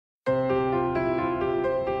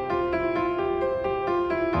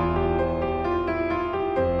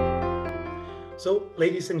So,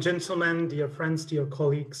 ladies and gentlemen, dear friends, dear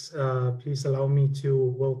colleagues, please allow me to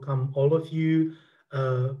welcome all of you,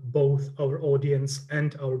 both our audience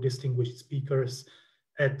and our distinguished speakers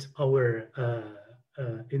at our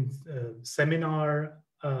seminar,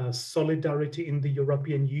 Solidarity in the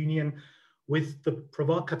European Union, with the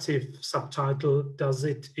provocative subtitle, Does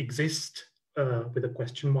it exist? With a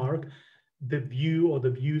question mark, the view or the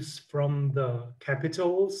views from the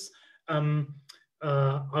capitals.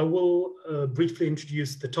 I will briefly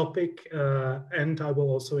introduce the topic and I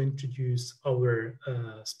will also introduce our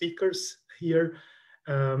speakers here,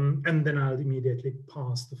 and then I'll immediately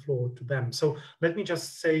pass the floor to them. So let me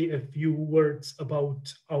just say a few words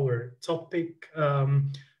about our topic.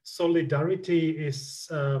 Solidarity is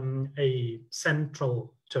a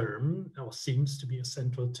central term, or seems to be a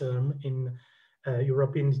central term in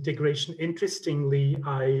European integration. Interestingly,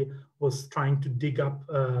 I was trying to dig up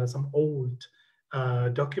some old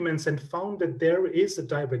documents and found that there is a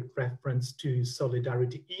direct reference to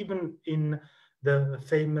solidarity, even in the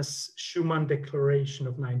famous Schuman Declaration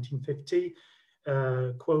of 1950,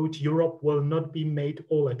 quote, Europe will not be made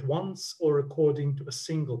all at once or according to a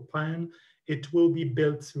single plan. It will be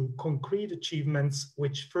built through concrete achievements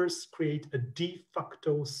which first create a de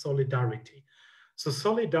facto solidarity. So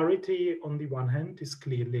solidarity, on the one hand, is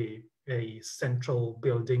clearly a central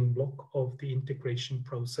building block of the integration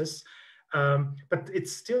process. But it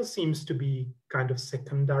still seems to be kind of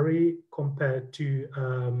secondary compared to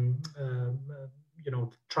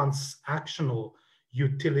transactional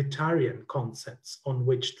utilitarian concepts on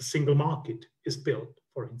which the single market is built.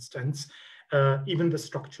 For instance, even the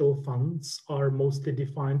structural funds are mostly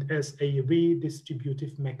defined as a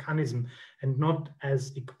redistributive mechanism and not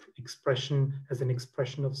as an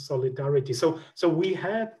expression of solidarity. So we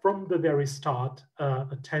had from the very start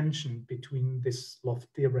a tension between this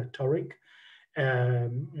lofty rhetoric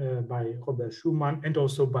by Robert Schuman and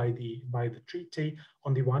also by the treaty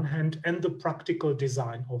on the one hand, and the practical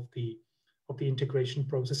design of the integration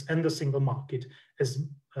process and the single market as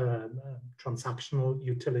transactional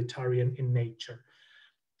utilitarian in nature.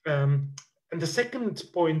 And the second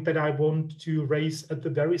point that I want to raise at the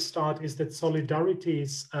very start is that solidarity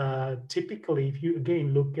is typically, if you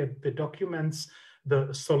again look at the documents,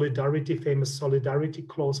 the solidarity, famous solidarity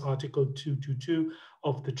clause, Article 222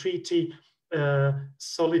 of the treaty,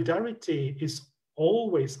 solidarity is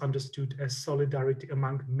always understood as solidarity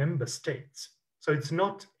among member states. So it's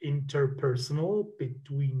not interpersonal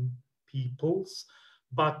between peoples,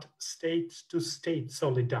 but state-to-state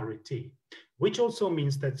solidarity, which also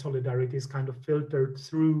means that solidarity is kind of filtered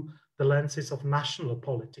through the lenses of national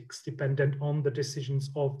politics, dependent on the decisions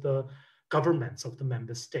of the governments of the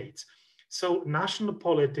member states. So national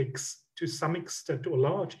politics, to some extent, to a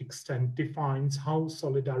large extent, defines how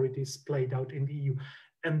solidarity is played out in the EU.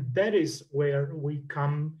 And that is where we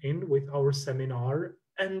come in with our seminar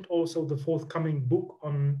and also the forthcoming book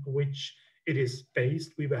on which it is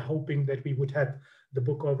based. We were hoping that we would have the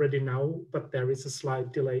book already now, but there is a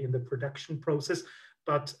slight delay in the production process.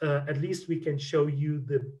 But at least we can show you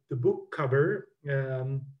the book cover.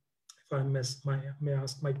 If I may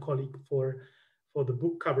ask my colleague for the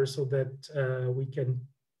book cover so that we can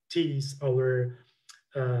tease our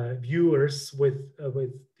viewers with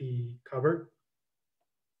the cover.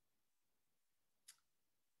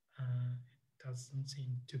 It doesn't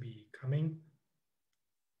seem to be coming.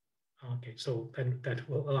 Okay, so then that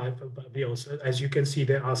will be also, as you can see,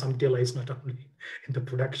 there are some delays not only in the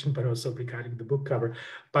production but also regarding the book cover.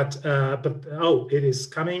 But oh, it is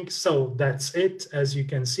coming. So that's it. As you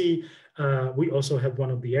can see, we also have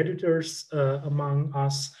one of the editors among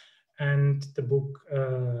us, and the book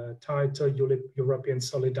title European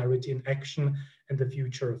Solidarity in Action and the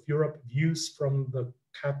Future of Europe: Views from the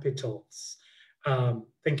Capitals.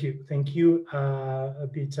 Thank you,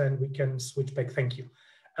 Peter, and we can switch back. Thank you.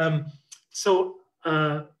 So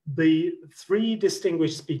the three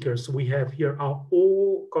distinguished speakers we have here are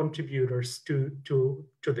all contributors to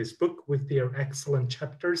this book with their excellent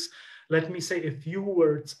chapters. Let me say a few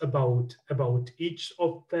words about each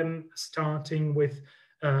of them, starting with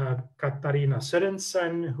Catharina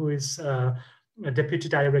Sørensen, who is a deputy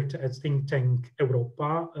director at think tank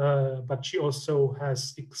EUROPA, but she also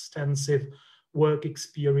has extensive work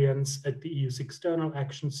experience at the EU's External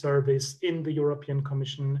Action Service, in the European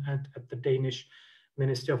Commission, and at the Danish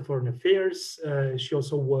Ministry of Foreign Affairs. She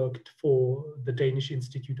also worked for the Danish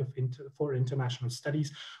Institute for International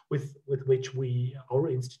Studies, with which our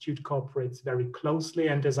institute cooperates very closely.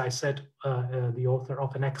 And as I said, the author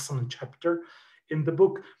of an excellent chapter in the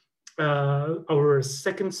book. Our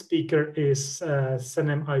second speaker is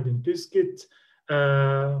Senem Aydın-Düzgit,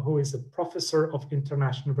 who is a professor of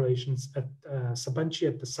international relations at Sabancı,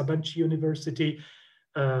 at the Sabancı University,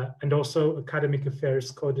 and also academic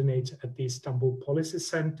affairs coordinator at the Istanbul Policy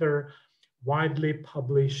Center, widely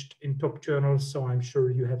published in top journals, so I'm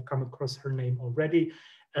sure you have come across her name already,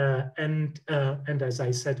 and as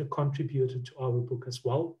I said, a contributor to our book as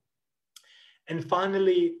well. And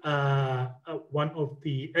finally, one of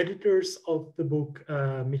the editors of the book,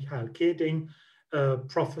 Michael Kaeding,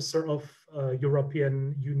 professor of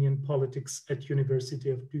European Union politics at University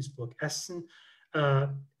of Duisburg-Essen,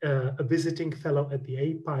 a visiting fellow at the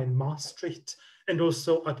EUROPA in Maastricht, and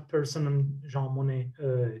also at Persson and Jean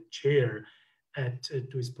Monnet chair at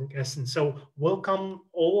Duisburg-Essen. So welcome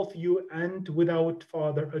all of you, and without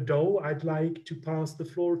further ado, I'd like to pass the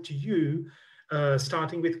floor to you,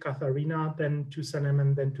 starting with Catharina, then to Senem,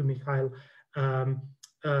 and then to Michael,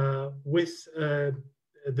 with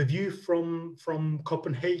the view from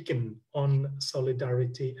Copenhagen on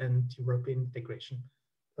solidarity and European integration.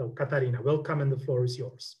 So Catharina, welcome, and the floor is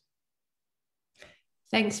yours.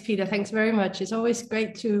 Thanks, Peter. Thanks very much. It's always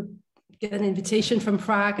great to get an invitation from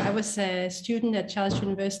Prague. I was a student at Charles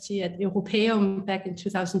University at EUROPA back in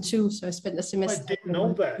 2002, so I spent a semester. I didn't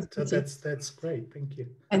know that. That's great. Thank you.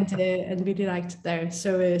 And really liked it there.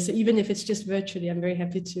 So so even if it's just virtually, I'm very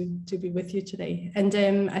happy to be with you today.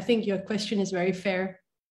 And I think your question is very fair.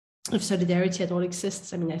 If solidarity at all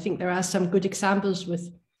exists, I mean, I think there are some good examples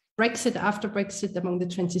with Brexit, after Brexit, among the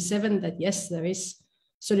 27, that yes, there is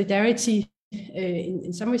solidarity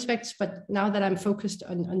in some respects, but now that I'm focused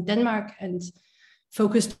on Denmark and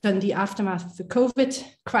focused on the aftermath of the COVID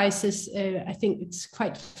crisis, I think it's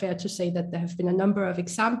quite fair to say that there have been a number of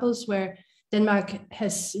examples where Denmark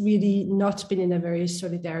has really not been in a very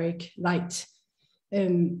solidaric light.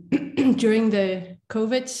 During the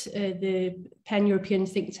COVID, the Pan-European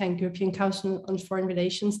think tank European Council on Foreign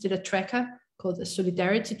Relations did a tracker called a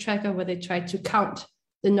solidarity tracker, where they tried to count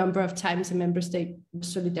the number of times a member state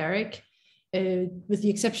was solidaric. With the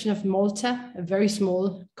exception of Malta, a very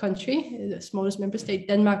small country, the smallest member state,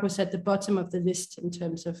 Denmark was at the bottom of the list in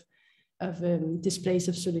terms of displays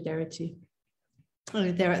of solidarity.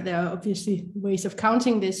 There are obviously ways of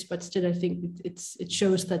counting this, but still I think it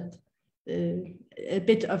shows that a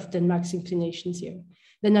bit of Denmark's inclinations here.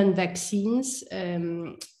 Then on vaccines,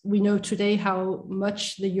 we know today how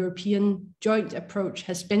much the European joint approach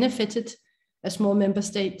has benefited a small member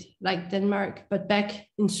state like Denmark, but back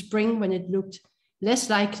in spring, when it looked less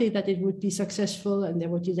likely that it would be successful and there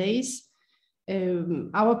were delays,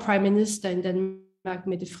 our Prime Minister in Denmark,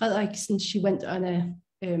 Mette Frederiksen, she went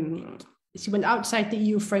outside the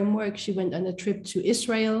EU framework. She went on a trip to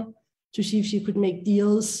Israel to see if she could make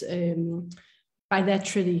deals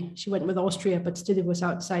bilaterally. She went with Austria, but still it was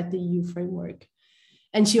outside the EU framework.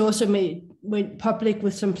 And she also went public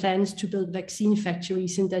with some plans to build vaccine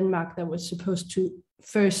factories in Denmark that was supposed to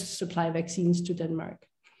first supply vaccines to Denmark.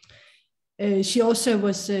 She also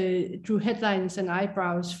drew headlines and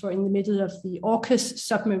eyebrows for in the middle of the AUKUS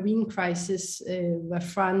submarine crisis, where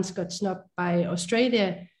France got snubbed by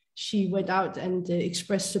Australia. She went out and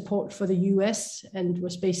expressed support for the US and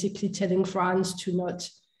was basically telling France to not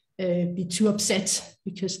be too upset,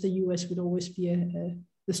 because the US would always be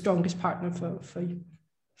the strongest partner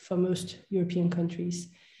for most European countries.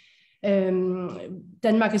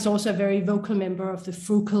 Denmark is also a very vocal member of the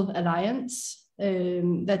Frugal Alliance.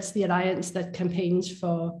 That's the alliance that campaigns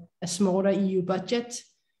for a smaller EU budget.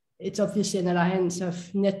 It's obviously an alliance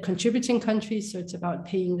of net contributing countries, so it's about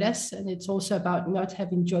paying less, and it's also about not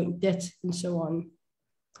having joint debt and so on.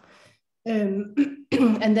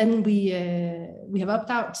 And then we have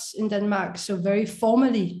opt-outs in Denmark. So very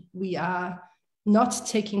formally, we are not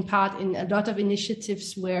taking part in a lot of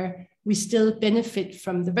initiatives where we still benefit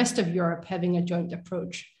from the rest of Europe having a joint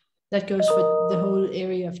approach. That goes for the whole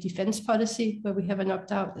area of defense policy, where we have an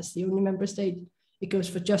opt-out as the only member state. It goes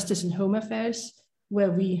for justice and home affairs, where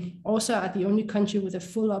we also are the only country with a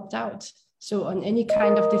full opt-out. So on any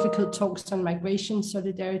kind of difficult talks on migration,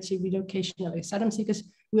 solidarity, relocation of asylum seekers,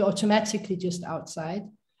 we're automatically just outside.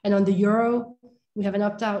 And on the euro, we have an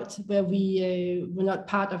opt-out where we were not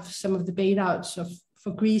part of some of the bailouts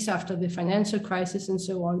for Greece after the financial crisis and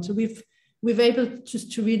so on. So we've able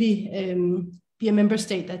to really be a member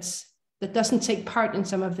state that doesn't take part in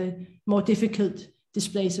some of the more difficult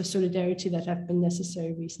displays of solidarity that have been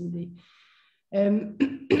necessary recently.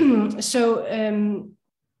 At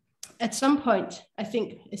some point, I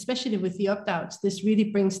think, especially with the opt-outs, this really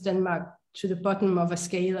brings Denmark to the bottom of a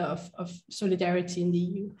scale of solidarity in the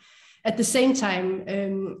EU. At the same time,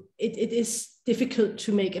 it is difficult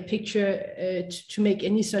to make a picture, to make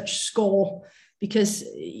any such score because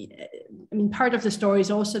I mean, part of the story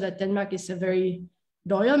is also that Denmark is a very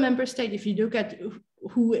loyal member state. If you look at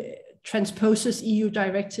who transposes EU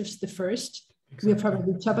directives the first, we are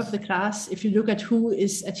probably top of the class. If you look at who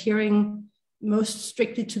is adhering most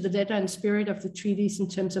strictly to the letter and spirit of the treaties in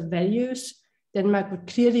terms of values, Denmark would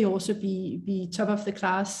clearly also be top of the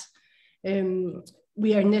class.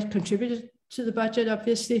 We are net contributor to the budget,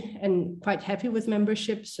 obviously, and quite happy with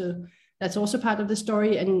membership. So that's also part of the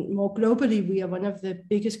story. And more globally, we are one of the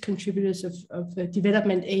biggest contributors of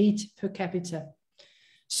development aid per capita.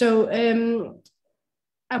 So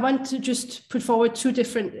I want to just put forward two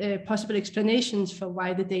different possible explanations for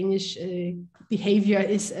why the Danish behavior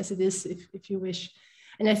is as it is, if you wish.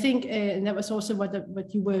 And I think, and that was also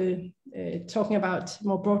what you were talking about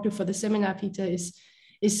more broadly for the seminar, Peter, is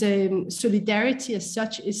solidarity as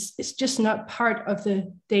such is just not part of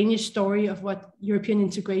the Danish story of what European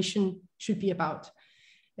integration should be about.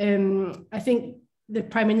 I think the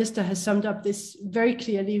Prime Minister has summed up this very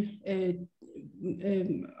clearly.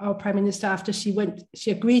 Our Prime Minister, after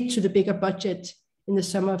she agreed to the bigger budget in the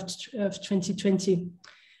summer of 2020.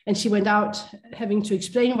 And she went out having to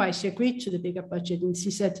explain why she agreed to the bigger budget. And she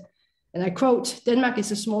said, and I quote, "Denmark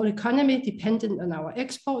is a small economy dependent on our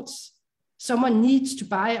exports. Someone needs to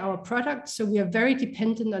buy our products, so we are very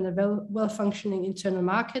dependent on a well-functioning internal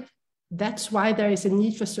market. That's why there is a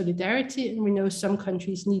need for solidarity, and we know some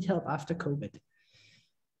countries need help after COVID."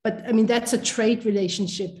 But I mean, that's a trade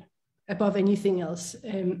relationship above anything else.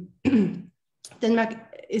 Denmark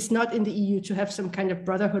is not in the EU to have some kind of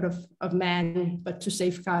brotherhood of man, but to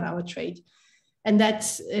safeguard our trade. And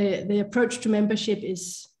that's the approach to membership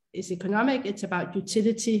is economic. It's about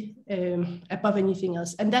utility above anything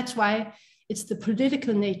else. And that's why it's the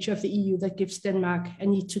political nature of the EU that gives Denmark a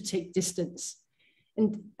need to take distance.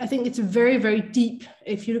 And I think it's very, very deep.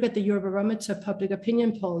 If you look at the Eurobarometer public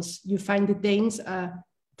opinion polls, you find the Danes are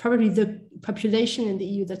probably the population in the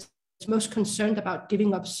EU that's most concerned about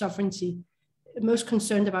giving up sovereignty, most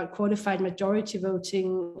concerned about qualified majority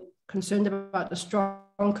voting, concerned about a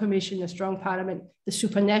strong commission, a strong parliament, the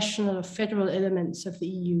supranational or federal elements of the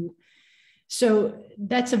EU. So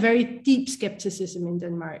that's a very deep skepticism in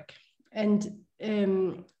Denmark. And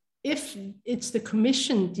if it's the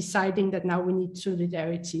commission deciding that now we need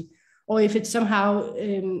solidarity, or if it's somehow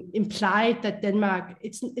implied that Denmark,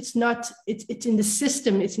 it's in the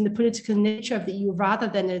system, it's in the political nature of the EU rather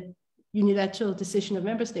than a unilateral decision of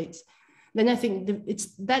member states, then I think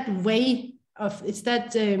it's that way of, it's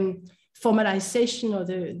that formalization or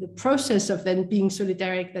the process of then being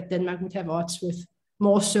solidaric that Denmark would have odds with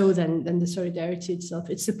more so than the solidarity itself.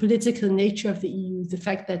 It's the political nature of the EU, the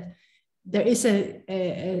fact that there is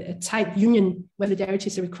a tight union where solidarity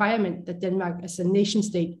is a requirement that Denmark as a nation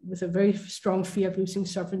state with a very strong fear of losing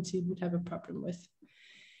sovereignty would have a problem with.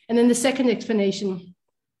 And then the second explanation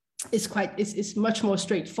is much more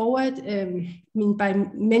straightforward. I mean, by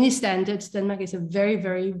many standards, Denmark is a very,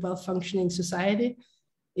 very well-functioning society.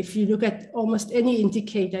 If you look at almost any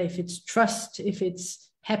indicator, if it's trust, if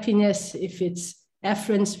it's happiness, if it's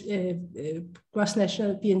affluence, gross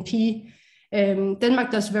national BNP,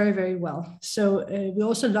 Denmark does very, very well. So we're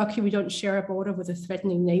also lucky we don't share a border with a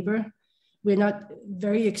threatening neighbor. We're not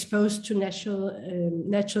very exposed to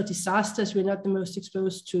natural disasters. We're not the most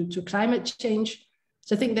exposed to climate change.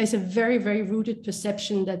 So I think there's a very, very rooted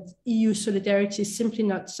perception that EU solidarity is simply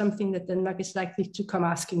not something that Denmark is likely to come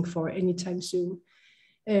asking for anytime soon.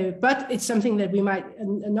 But it's something that we might,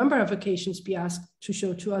 on a number of occasions, be asked to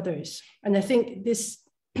show to others. And I think this,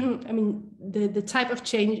 I mean, the type of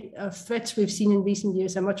change of threats we've seen in recent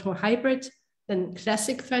years are much more hybrid than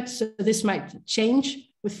classic threats. So this might change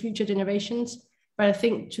with future generations. But I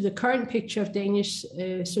think to the current picture of Danish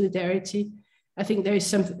solidarity, I think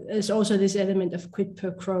there's also this element of quid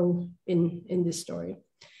pro quo in this story.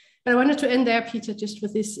 But I wanted to end there, Peter, just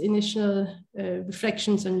with this initial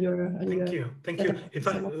reflections on your. Thank you.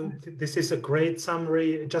 This is a great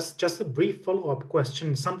summary. Just a brief follow-up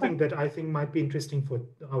question, something that I think might be interesting for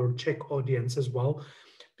our Czech audience as well,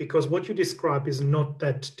 because what you describe is not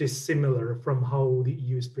that dissimilar from how the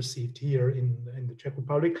EU is perceived here in the Czech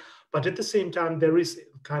Republic. But at the same time, there is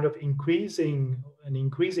kind of an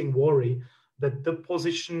increasing worry that the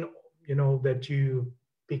position, that you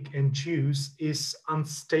pick and choose is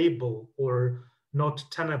unstable or not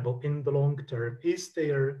tenable in the long term. Is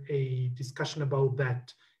there a discussion about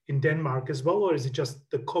that in Denmark as well, or is it just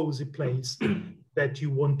the cozy place that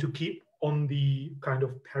you want to keep on the kind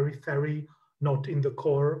of periphery, not in the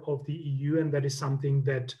core of the EU, and that is something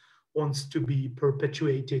that wants to be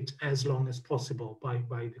perpetuated as long as possible by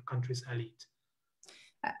the country's elite?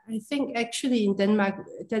 I think actually in Denmark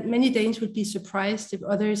that many Danes would be surprised if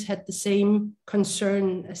others had the same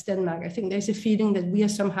concern as Denmark. I think there's a feeling that we are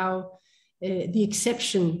somehow the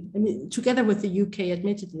exception, I mean, together with the UK,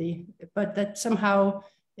 admittedly, but that somehow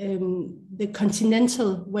the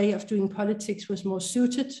continental way of doing politics was more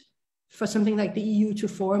suited for something like the EU to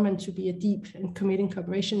form and to be a deep and committing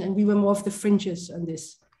cooperation, and we were more of the fringes on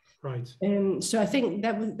this. Right. So I think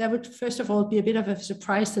that would first of all be a bit of a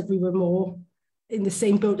surprise that we were more in the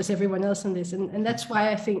same boat as everyone else on this, and that's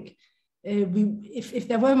why I think if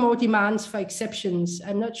there were more demands for exceptions,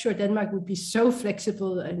 I'm not sure Denmark would be so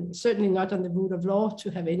flexible, and certainly not on the rule of law,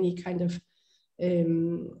 to have any kind of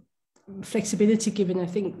flexibility given. I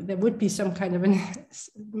think there would be some kind of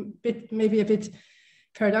maybe a bit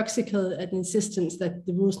paradoxical an insistence that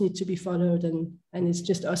the rules need to be followed, and it's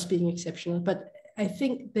just us being exceptional. But I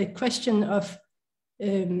think the question of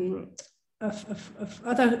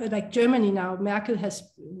other, like Germany now, Merkel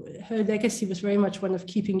her legacy was very much one of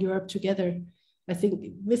keeping Europe together. I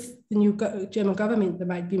think with the new German government, there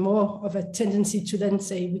might be more of a tendency to then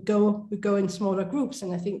say we go in smaller groups.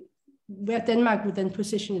 And I think where Denmark would then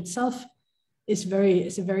position itself is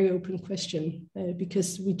a very open question,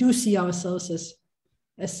 because we do see ourselves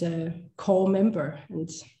as a core member. And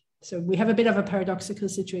so we have a bit of a paradoxical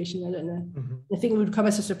situation. I don't know. Mm-hmm. I think it would come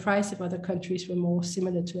as a surprise if other countries were more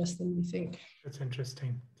similar to us than we think. That's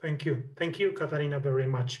interesting. Thank you. Thank you, Catharina, very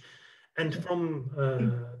much. And from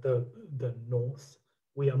the north,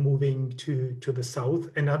 we are moving to the south,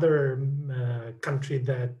 another country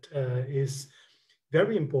that is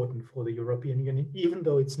very important for the European Union, even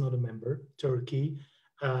though it's not a member, Turkey,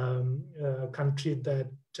 a country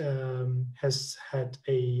that has had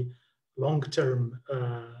a long-term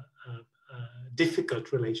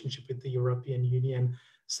difficult relationship with the European Union.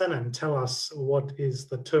 Senem, tell us, what is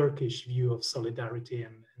the Turkish view of solidarity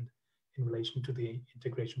and in relation to the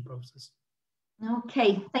integration process?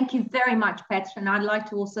 Okay, thank you very much, Petr. And I'd like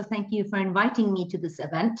to also thank you for inviting me to this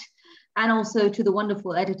event, and also to the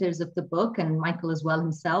wonderful editors of the book, and Michael as well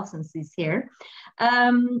himself, since he's here.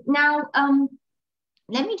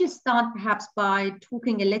 Let me just start perhaps by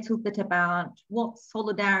talking a little bit about what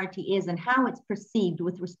solidarity is and how it's perceived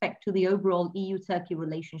with respect to the overall EU-Turkey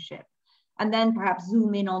relationship. And then perhaps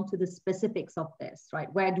zoom in onto the specifics of this,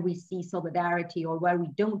 right? Where do we see solidarity, or where we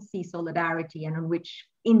don't see solidarity, and on which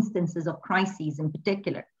instances of crises in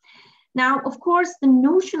particular? Now, of course, the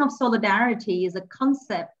notion of solidarity is a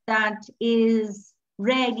concept that is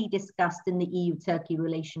rarely discussed in the EU-Turkey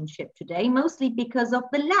relationship today, mostly because of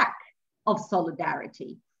the lack of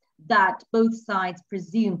solidarity that both sides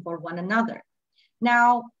presume for one another.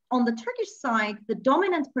 Now, on the Turkish side, the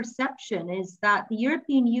dominant perception is that the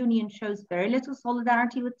European Union shows very little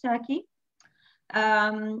solidarity with Turkey,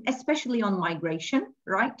 especially on migration,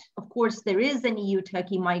 right? Of course, there is an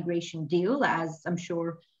EU-Turkey migration deal, as I'm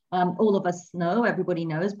sure all of us know, everybody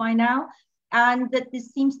knows by now, and that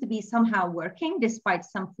this seems to be somehow working despite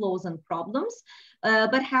some flaws and problems.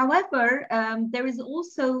 But however, there is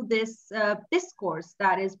also this discourse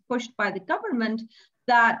that is pushed by the government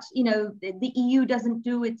that, you know, the EU doesn't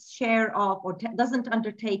do its share of, or doesn't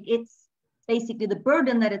undertake its, basically the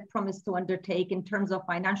burden that it promised to undertake in terms of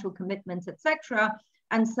financial commitments, etc.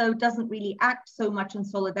 And so doesn't really act so much in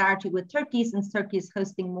solidarity with Turkey, since Turkey is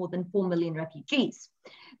hosting more than 4 million refugees.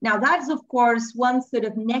 Now, that's, of course, one sort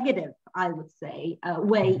of negative, I would say,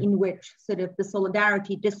 way in which sort of the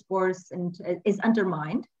solidarity discourse is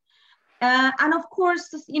undermined. And of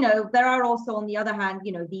course, you know, there are also, on the other hand,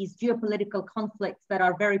 you know, these geopolitical conflicts that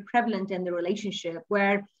are very prevalent in the relationship,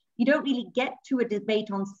 where you don't really get to a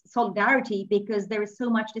debate on solidarity because there is so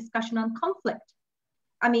much discussion on conflict.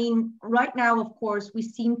 I mean, right now, of course, we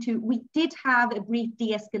did have a brief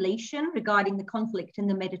de-escalation regarding the conflict in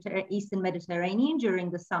the Eastern Mediterranean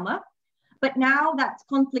during the summer. But now that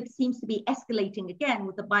conflict seems to be escalating again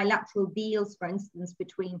with the bilateral deals, for instance,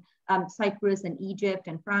 between Cyprus and Egypt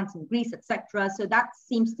and France and Greece, etc. So that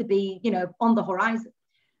seems to be, you know, on the horizon.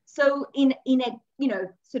 So in a, you know,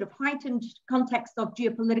 sort of heightened context of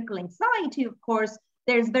geopolitical anxiety, of course,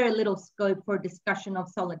 there's very little scope for discussion of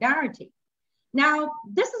solidarity. Now,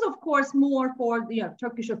 this is, of course, more for the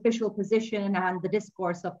Turkish official position and the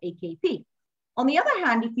discourse of AKP. On the other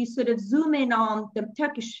hand, if you sort of zoom in on the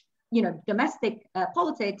Turkish, you know, domestic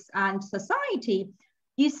politics and society,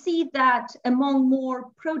 you see that among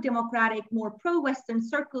more pro-democratic, more pro-Western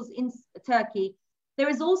circles in Turkey, there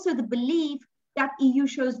is also the belief that EU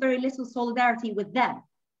shows very little solidarity with them,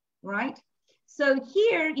 right? So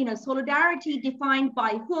here, you know, solidarity defined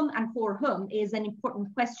by whom and for whom is an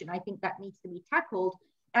important question. I think that needs to be tackled.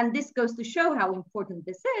 And this goes to show how important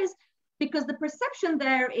this is, because the perception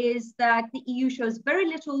there is that the EU shows very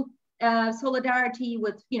little solidarity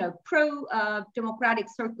with, pro-democratic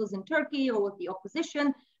circles in Turkey or with the opposition,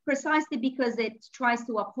 precisely because it tries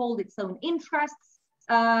to uphold its own interests,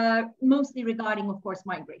 mostly regarding, of course,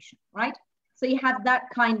 migration, right? So you have that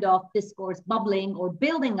kind of discourse bubbling or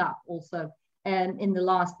building up also in the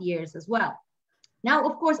last years as well. Now,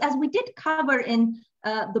 of course, as we did cover in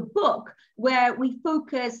the book, where we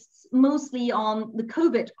focused mostly on the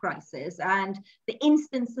COVID crisis and the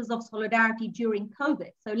instances of solidarity during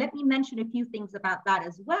COVID. So let me mention a few things about that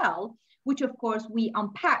as well, which of course we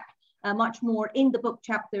unpack much more in the book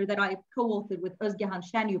chapter that I co-authored with Özgehan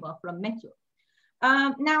Şenyuva from Metro.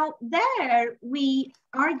 Now there we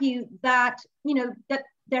argue that, that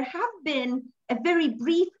there have been a very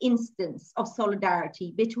brief instance of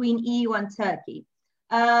solidarity between EU and Turkey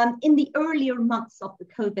in the earlier months of the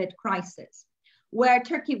COVID crisis, where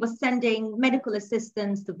Turkey was sending medical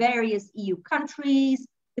assistance to various EU countries,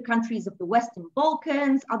 the countries of the Western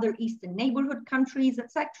Balkans, other Eastern neighborhood countries,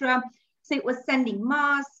 etc. So it was sending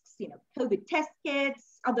masks, COVID test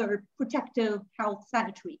kits, other protective health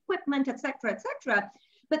sanitary equipment, etc., etc.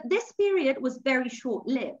 But this period was very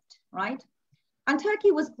short-lived, right? And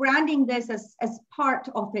Turkey was branding this as part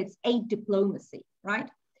of its aid diplomacy, right?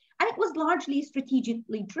 And it was largely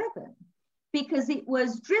strategically driven, because it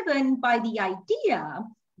was driven by the idea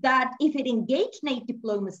that if it engaged in aid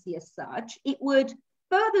diplomacy as such, it would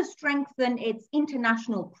further strengthen its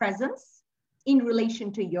international presence in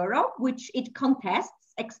relation to Europe, which it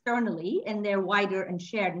contests externally in their wider and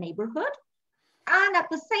shared neighborhood. And at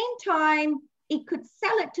the same time, it could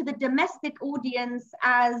sell it to the domestic audience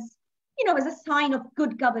as, as a sign of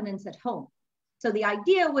good governance at home. So the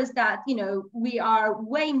idea was that, we are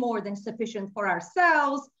way more than sufficient for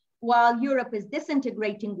ourselves, while Europe is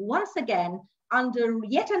disintegrating once again under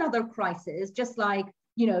yet another crisis, just like,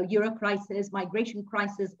 Euro crisis, migration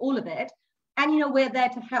crisis, all of it. And, we're there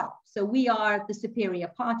to help. So we are the superior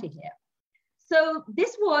party here. So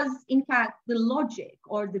this was, in fact, the logic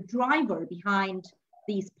or the driver behind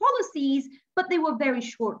these policies, but they were very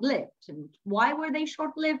short-lived. And why were they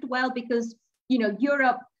short-lived? Well, because,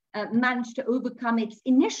 Europe managed to overcome its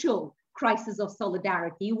initial crisis of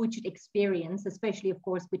solidarity, which it experienced, especially, of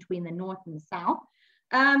course, between the North and the South.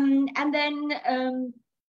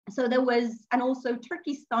 So there was, and also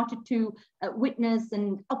Turkey started to witness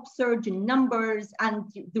an upsurge in numbers, and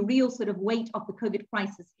the real sort of weight of the COVID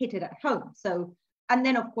crisis hit it at home. So, and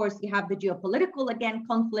then of course you have the geopolitical, again,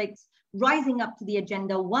 conflicts rising up to the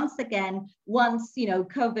agenda once again, once,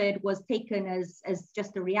 COVID was taken as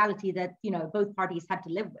just a reality that, both parties had to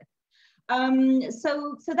live with.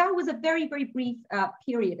 So that was a very, very brief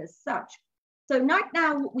period as such. So right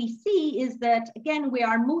now what we see is that, again, we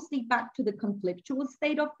are mostly back to the conflictual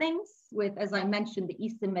state of things with, as I mentioned, the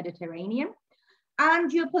Eastern Mediterranean,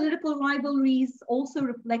 and geopolitical rivalries also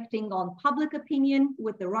reflecting on public opinion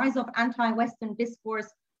with the rise of anti-Western discourse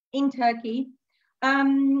in Turkey.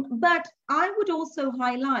 But I would also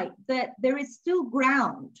highlight that there is still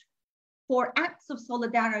ground for acts of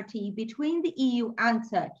solidarity between the EU and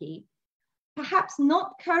Turkey, perhaps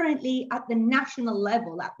not currently at the national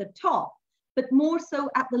level at the top, but more so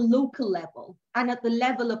at the local level and at the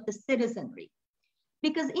level of the citizenry.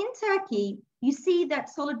 Because in Turkey, you see that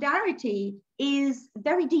solidarity is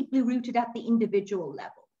very deeply rooted at the individual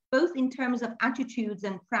level, both in terms of attitudes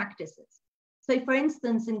and practices. So for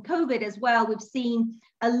instance, in COVID as well, we've seen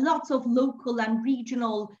a lot of local and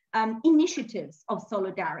regional initiatives of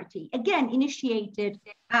solidarity, again, initiated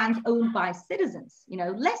and owned by citizens,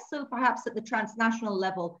 less so perhaps at the transnational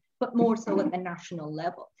level, but more so at the national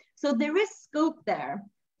level. So there is scope there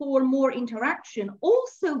for more interaction,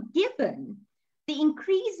 also given the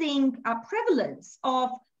increasing prevalence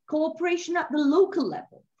of cooperation at the local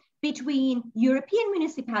level between European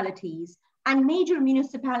municipalities and major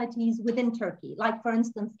municipalities within Turkey, like for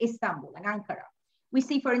instance, Istanbul and Ankara. We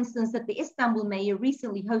see, for instance, that the Istanbul mayor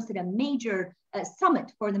recently hosted a major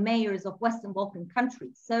summit for the mayors of Western Balkan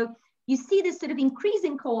countries. So you see this sort of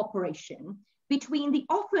increasing cooperation between the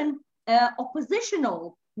often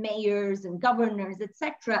oppositional mayors and governors,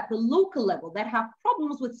 etc., at the local level that have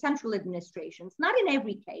problems with central administrations, not in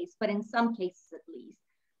every case, but in some cases at least,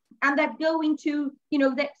 and that go into,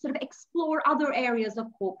 that sort of explore other areas of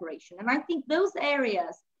cooperation. And I think those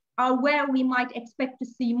areas are where we might expect to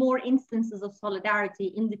see more instances of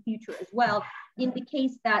solidarity in the future as well, in the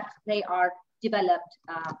case that they are developed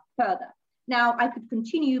further. Now, I could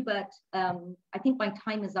continue, but I think my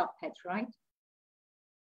time is up, Petr, right?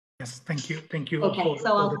 Yes, thank you. Thank you. Okay,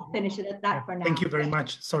 so I'll finish it at that for now. Thank you very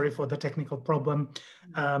much. Sorry for the technical problem.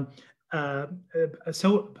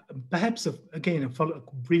 So perhaps again a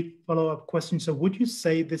brief follow-up question. So would you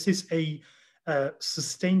say this is a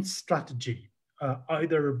sustained strategy,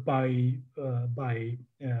 either by the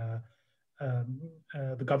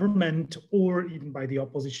government or even by the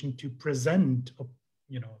opposition, to present,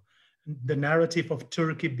 the narrative of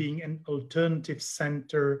Turkey being an alternative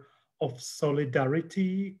center of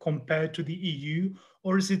solidarity compared to the EU,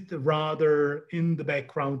 or is it rather in the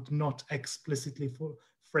background, not explicitly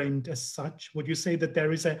framed as such? Would you say that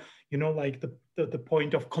there is a, like the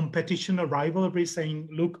point of competition or rivalry, saying,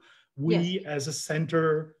 look, we yes, as a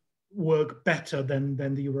center work better than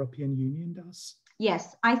the European Union does?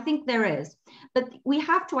 Yes, I think there is. But we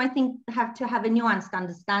have to, I think, have a nuanced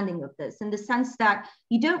understanding of this, in the sense that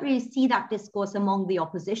you don't really see that discourse among the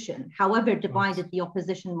opposition, however divided the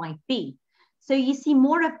opposition might be. So you see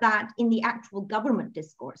more of that in the actual government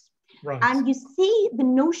discourse. Right. And you see the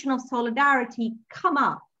notion of solidarity come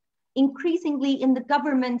up increasingly in the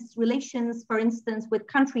government's relations, for instance, with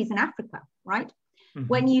countries in Africa, right? Mm-hmm.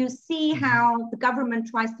 When you see how the government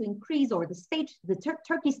tries to increase, or the state,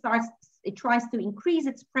 Turkey tries to increase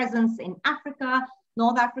its presence in Africa,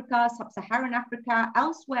 North Africa, Sub-Saharan Africa,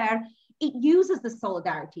 elsewhere, it uses the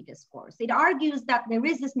solidarity discourse. It argues that there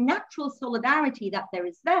is this natural solidarity that there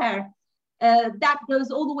is there, that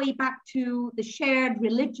goes all the way back to the shared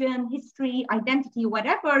religion, history, identity,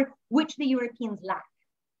 whatever, which the Europeans lack.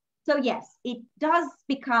 So yes, it does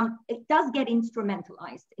get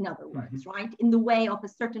instrumentalized, in other words, right, in the way of a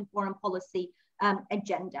certain foreign policy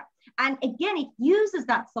agenda. And again, it uses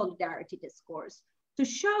that solidarity discourse to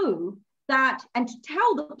show that, and to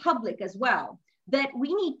tell the public as well, that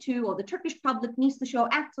we need to, or the Turkish public needs to show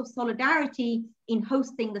acts of solidarity in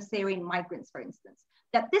hosting the Syrian migrants, for instance,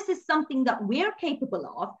 that this is something that we're capable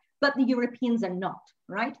of, but the Europeans are not,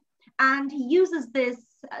 right? And he uses this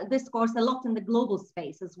discourse a lot in the global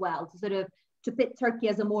space as well, to sort of to pit Turkey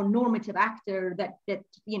as a more normative actor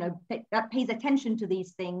that pays attention to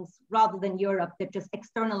these things, rather than Europe that just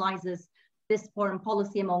externalizes this foreign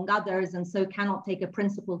policy among others, and so cannot take a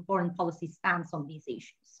principled foreign policy stance on these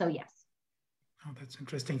issues. So yes. Oh, that's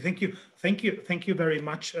interesting. Thank you very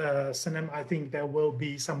much, Senem. I think there will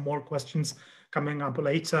be some more questions coming up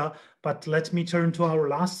later, but let me turn to our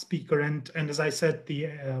last speaker, and as I said, the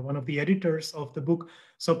one of the editors of the book.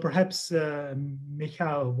 So perhaps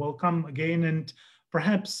Michael, welcome again, and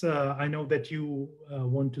perhaps I know that you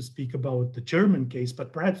want to speak about the German case,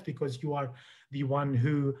 but perhaps because you are the one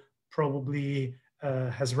who probably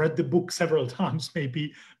has read the book several times,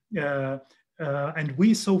 maybe. And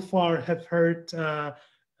we so far have heard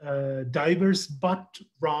diverse but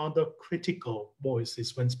rather critical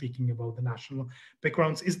voices when speaking about the national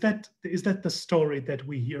backgrounds. Is that the story that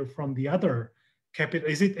we hear from the other capital?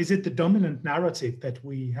 Is it the dominant narrative that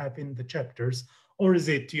we have in the chapters, or is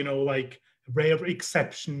it like rare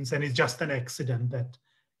exceptions and it's just an accident that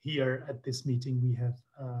here at this meeting we have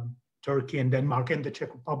Turkey and Denmark and the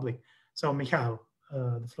Czech Republic? So Michal,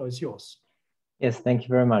 the floor is yours. Yes, thank you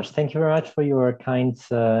very much. Thank you very much for your kind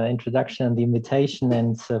introduction and the invitation,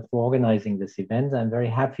 and for organizing this event. I'm very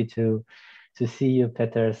happy to see you,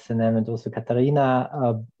 Petr, Senem, and also Catharina,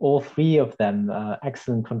 all three of them,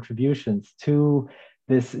 excellent contributions to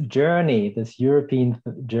this journey, this European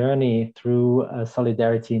journey through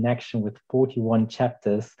solidarity in action, with 41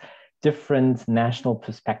 chapters, different national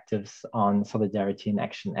perspectives on solidarity in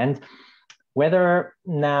action. And whether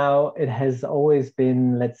now it has always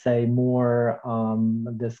been, let's say, more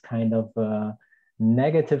this kind of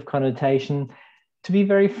negative connotation, to be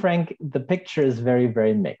very frank, the picture is very,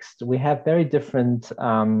 very mixed. We have very different,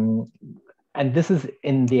 and this is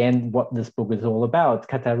in the end what this book is all about.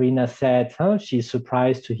 Catharina said, she's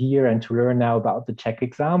surprised to hear and to learn now about the Czech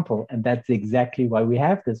example. And that's exactly why we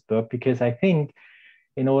have this book, because I think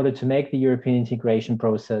in order to make the European integration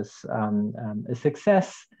process a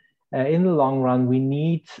success, in the long run, we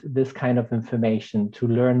need this kind of information to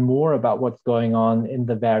learn more about what's going on in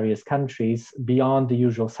the various countries beyond the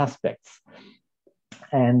usual suspects.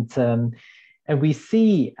 And we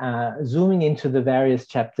see, zooming into the various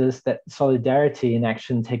chapters, that solidarity in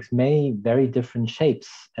action takes many very different shapes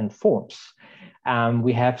and forms.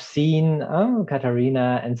 We have seen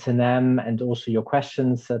Catharina and Senem, and also your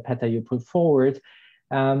questions, Petr, you put forward.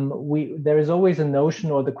 There is always a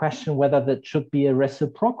notion or the question whether that should be a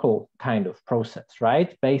reciprocal kind of process,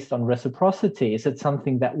 right? Based on reciprocity. Is it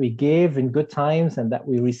something that we give in good times and that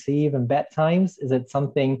we receive in bad times? Is it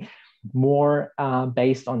something more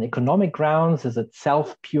based on economic grounds? Is it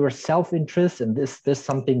pure self-interest? And this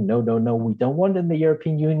something, no, we don't want in the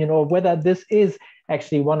European Union, or whether this is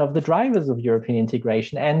actually one of the drivers of European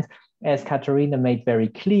integration. And as Catharina made very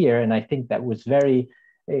clear, and I think that was very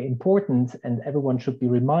important, and everyone should be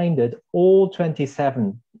reminded, all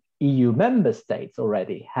 27 EU member states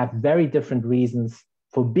already have very different reasons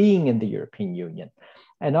for being in the European Union.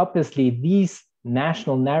 And obviously these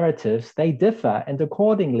national narratives, they differ, and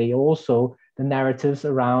accordingly also the narratives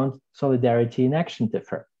around solidarity in action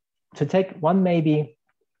differ. To take one maybe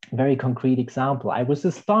very concrete example, I was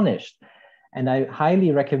astonished, and I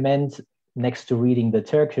highly recommend, next to reading the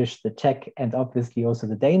Turkish, the Czech, and obviously also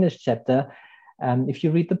the Danish chapter, if you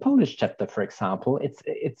read the Polish chapter, for example,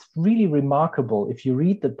 it's really remarkable if you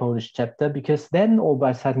read the Polish chapter, because then all of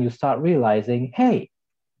a sudden you start realizing, hey,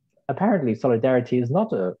 apparently solidarity is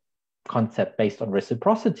not a concept based on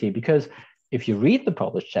reciprocity, because if you read the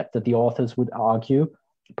Polish chapter, the authors would argue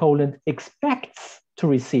Poland expects to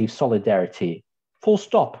receive solidarity, full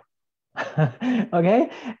stop. Okay,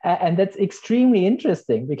 and that's extremely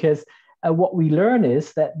interesting, because what we learn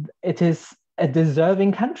is that it is a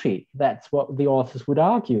deserving country. That's what the authors would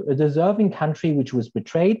argue. A deserving country which was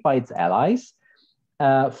betrayed by its allies,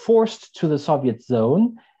 forced to the Soviet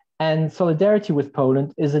zone, and solidarity with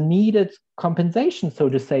Poland is a needed compensation, so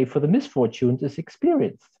to say, for the misfortunes it's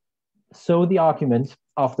experienced. So the argument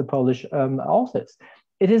of the Polish authors.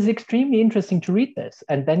 It is extremely interesting to read this.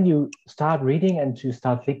 And then you start reading and you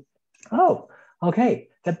start thinking, oh, okay,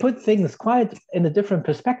 that put things quite in a different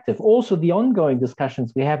perspective. Also, the ongoing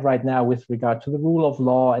discussions we have right now with regard to the rule of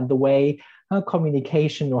law and the way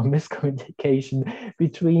communication or miscommunication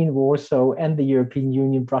between Warsaw and the European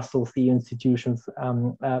Union, Brussels, the institutions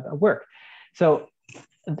work. So,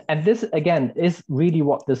 and this again is really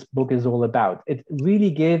what this book is all about. It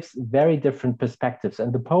really gives very different perspectives.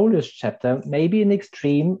 And the Polish chapter may be an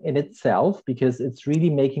extreme in itself, because it's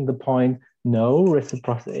really making the point, no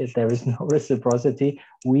reciprocity, there is no reciprocity.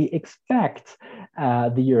 We expect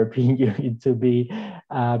the European Union to be,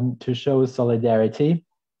 to show solidarity.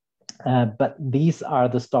 But these are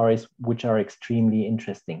the stories which are extremely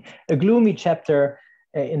interesting. A gloomy chapter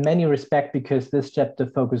in many respects, because this chapter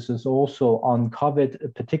focuses also on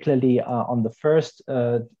COVID, particularly on the first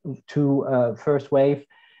wave,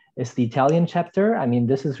 is the Italian chapter. I mean,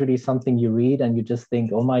 this is really something you read and you just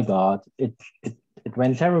think, oh my God, it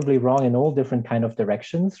went terribly wrong in all different kind of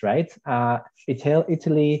directions, right?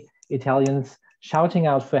 Italians shouting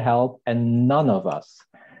out for help, and none of us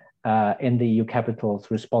in the EU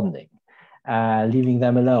capitals responding. Leaving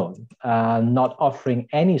them alone, not offering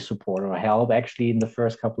any support or help. Actually, in the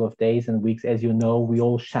first couple of days and weeks, as you know, we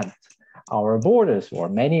all shut our borders, or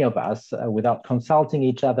many of us, without consulting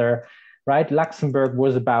each other, right? Luxembourg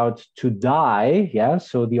was about to die, yeah,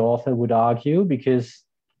 so the author would argue, because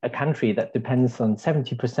a country that depends on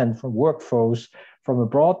 70% from workforce from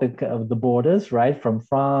abroad of the borders, right? From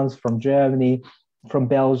France, from Germany, from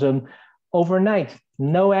Belgium, overnight,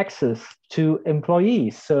 no access to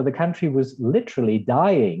employees. So the country was literally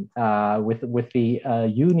dying with the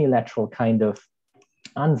unilateral kind of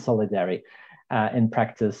unsolidary in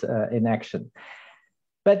practice, in action.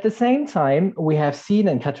 But at the same time, we have seen,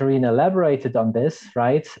 and Catharina elaborated on this,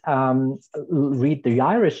 right? Read the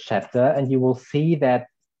Irish chapter and you will see that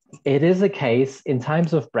it is a case in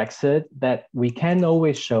times of Brexit that we can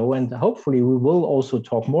always show, and hopefully we will also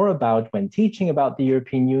talk more about when teaching about the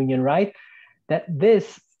European Union, right? That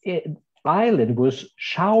this island was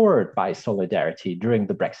showered by solidarity during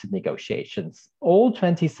the Brexit negotiations. All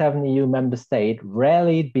 27 EU member states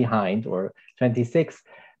rallied behind, or 26,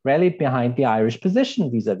 rallied behind the Irish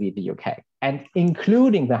position vis-a-vis the UK, and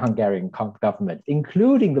including the Hungarian government,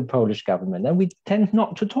 including the Polish government. And we tend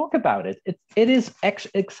not to talk about it. It is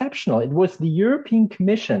exceptional. It was the European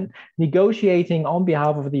Commission negotiating on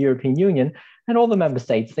behalf of the European Union, and all the member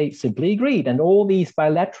states, they simply agreed. And all these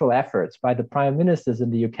bilateral efforts by the prime ministers in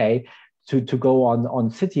the UK to go on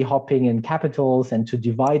city hopping in capitals and to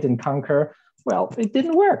divide and conquer, well, it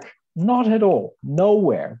didn't work. Not at all,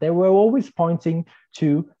 nowhere. They were always pointing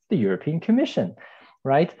to the European Commission,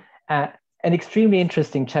 right? An extremely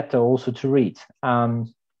interesting chapter also to read.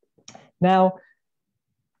 Now,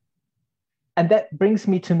 and that brings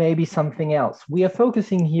me to maybe something else. We are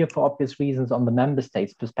focusing here for obvious reasons on the member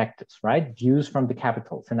states' perspectives, right? Views from the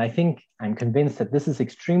capitals. And I think I'm convinced that this is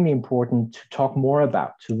extremely important to talk more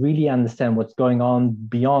about, to really understand what's going on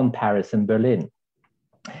beyond Paris and Berlin.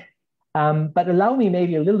 But allow me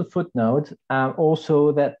maybe a little footnote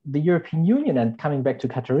also that the European Union, and coming back to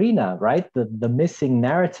Catharina, right, the missing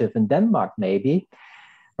narrative in Denmark maybe,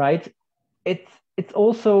 right, it's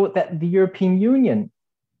also that the European Union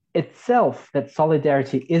itself that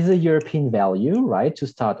solidarity is a European value, right? To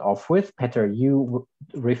start off with, Petr, you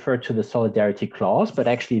refer to the solidarity clause, but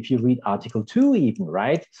actually if you read Article 2 even,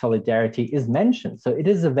 right, solidarity is mentioned. So it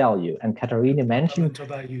is a value, and Catharina mentioned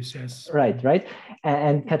values, yes. Right.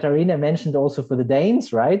 And Catharina mentioned also for the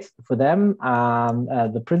Danes, right? For them,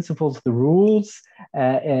 the principles, the rules,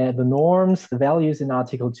 the norms, the values in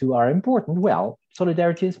Article 2 are important. Well,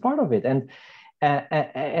 solidarity is part of it. And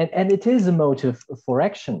it is a motive for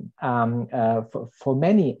action for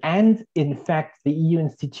many. And in fact, the EU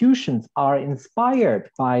institutions are inspired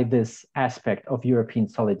by this aspect of European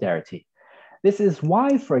solidarity. This is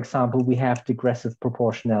why, for example, we have digressive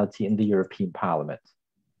proportionality in the European Parliament,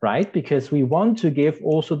 right? Because we want to give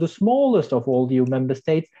also the smallest of all the EU member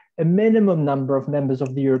states a minimum number of members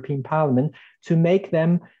of the European Parliament to make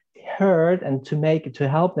them heard and to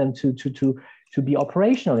help them to be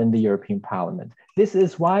operational in the European Parliament. This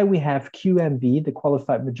is why we have QMV, the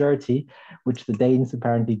qualified majority, which the Danes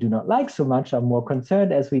apparently do not like so much. I'm more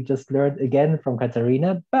concerned, as we just learned again from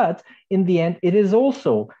Catharina. But in the end, it is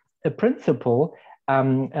also a principle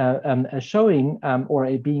showing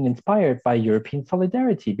or being inspired by European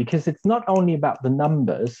solidarity, because it's not only about the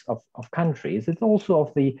numbers of countries, it's also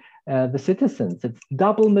of the citizens. It's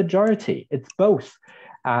double majority. It's both.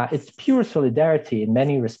 It's pure solidarity in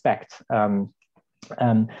many respects.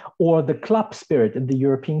 Or the club spirit in the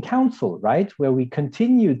European Council, right, where we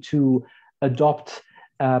continue to adopt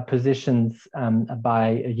positions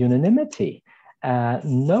by unanimity.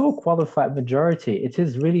 No qualified majority. It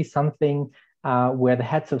is really something where the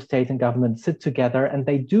heads of state and government sit together and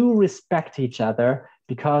they do respect each other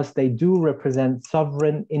because they do represent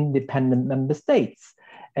sovereign, independent member states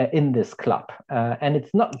in this club. And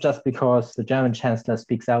it's not just because the German Chancellor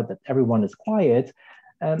speaks out that everyone is quiet.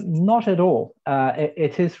 Not at all.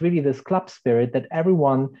 It is really this club spirit that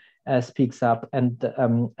everyone speaks up, and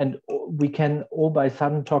we can all by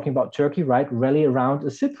sudden, talking about Turkey, right, rally around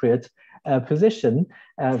a Cypriot position,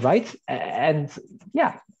 right? And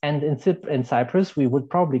yeah, and in Cyprus, we would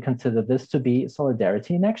probably consider this to be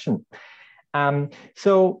solidarity in action.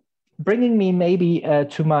 So bringing me maybe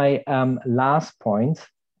to my last point.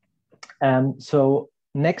 So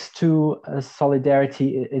next to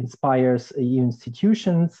solidarity inspires EU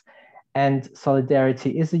institutions, and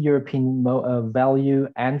solidarity is a European value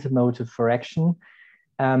and a motive for action.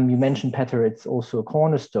 You mentioned, Petr, it's also a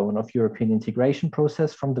cornerstone of European integration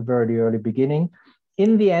process from the very early beginning.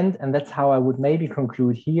 In the end, and that's how I would maybe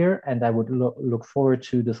conclude here, and I would look forward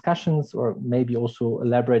to discussions or maybe also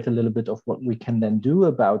elaborate a little bit of what we can then do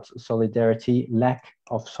about solidarity, lack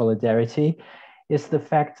of solidarity, is the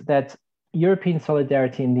fact that European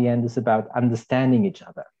solidarity in the end is about understanding each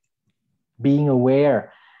other, being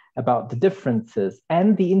aware about the differences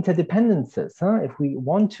and the interdependencies. If we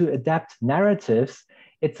want to adapt narratives,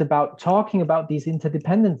 it's about talking about these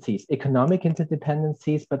interdependencies, economic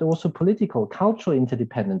interdependencies, but also political, cultural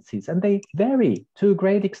interdependencies, and they vary to a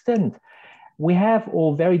great extent. We have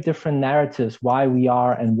all very different narratives why we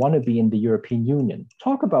are and want to be in the European Union.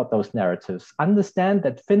 Talk about those narratives. Understand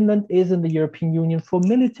that Finland is in the European Union for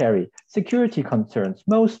military security concerns,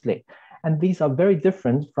 mostly. And these are very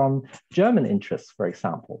different from German interests, for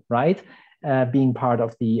example, right? Being part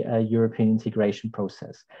of the European integration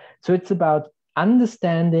process. So it's about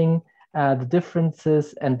understanding the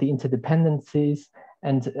differences and the interdependencies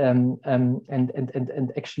and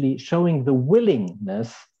actually showing the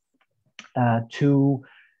willingness to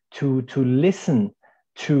listen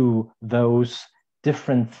to those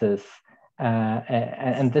differences,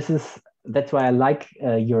 and that's why I like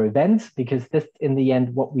your event, because this, in the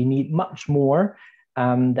end, what we need much more,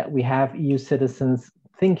 that we have EU citizens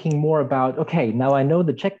thinking more about, okay, now I know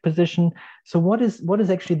the Czech position, so what is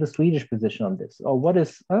actually the Swedish position on this, or what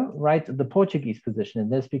is right, the Portuguese position in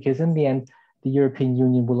this, because in the end, the European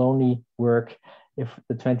Union will only work if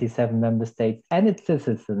the 27 member states and its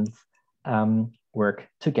citizens work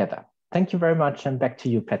together. Thank you very much, and back to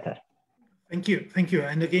you, Petr. Thank you.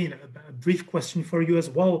 And again, a brief question for you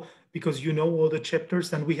as well, because you know all the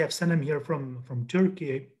chapters, and we have Senem here from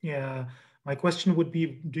Turkey. Yeah, my question would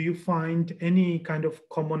be, do you find any kind of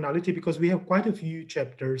commonality? Because we have quite a few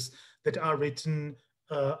chapters that are written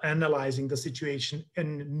analyzing the situation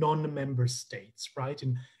in non-member states, right?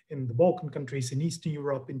 In the Balkan countries, in Eastern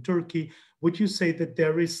Europe, in Turkey. Would you say that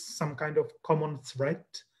there is some kind of common threat,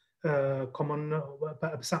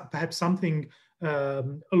 perhaps something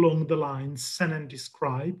along the lines Senem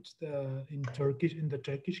described in the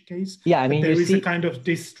Turkish case? Yeah, I mean, there is a kind of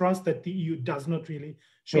distrust that the EU does not really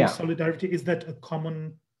show solidarity. Is that a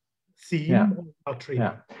common theme? Yeah. Or not really?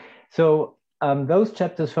 Yeah. So those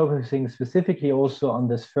chapters focusing specifically also on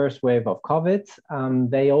this first wave of COVID,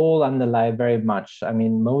 they all underlie very much, I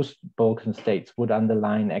mean, most Balkan states would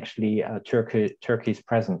underline actually Turkey's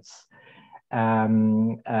presence.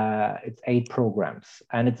 It's 8 programs,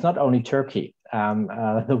 and it's not only Turkey.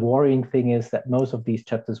 The worrying thing is that most of these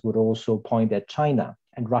chapters would also point at China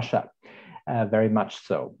and Russia, very much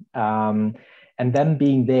so. And them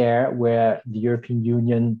being there where the European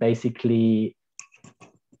Union basically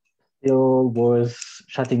still was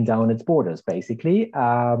shutting down its borders, basically,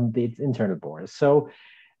 its internal borders. So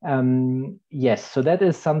yes, so that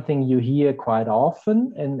is something you hear quite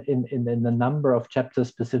often in the number of chapters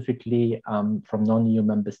specifically from non-EU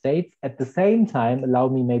member states. At the same time, allow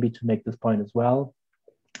me maybe to make this point as well,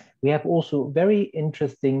 we have also very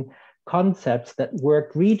interesting concepts that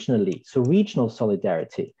work regionally, so regional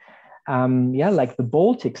solidarity. Like the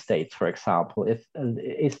Baltic states, for example, if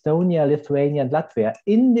Estonia, Lithuania, and Latvia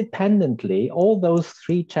independently, all those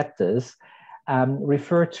 3 chapters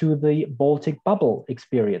refer to the Baltic bubble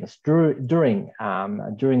experience during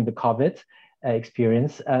the COVID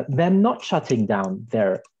experience, them not shutting down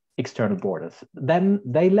their external borders. Then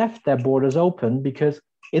they left their borders open because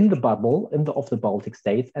in the bubble of the Baltic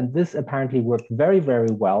states, and this apparently worked very,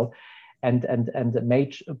 very well, and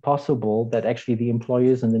made possible that actually the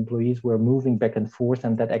employers and employees were moving back and forth,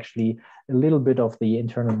 and that actually a little bit of the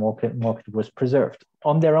internal market was preserved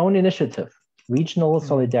on their own initiative. Regional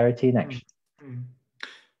solidarity in action.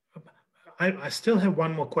 I still have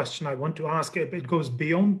one more question I want to ask. It goes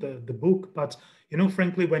beyond the book, but you know,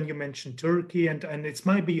 frankly, when you mentioned Turkey, and it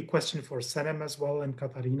might be a question for Senem as well and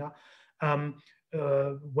Catharina,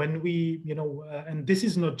 when we, you know, and this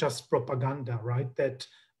is not just propaganda, right? That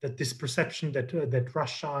this perception that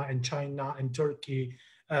Russia and China and Turkey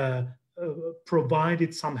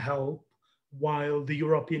provided some help, while the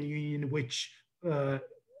European Union, which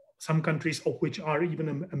some countries of which are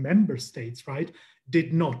even a member states, right,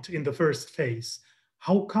 did not in the first phase.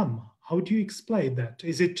 How come? How do you explain that?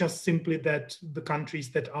 Is it just simply that the countries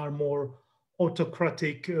that are more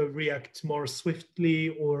autocratic react more swiftly,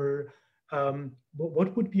 or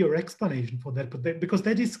what would be your explanation for that? But because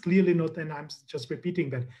that is clearly not, and I'm just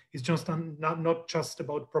repeating that, it's just not just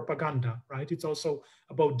about propaganda, right? It's also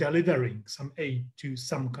about delivering some aid to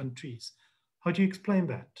some countries. How do you explain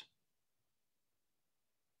that?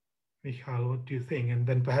 Michael, what do you think? And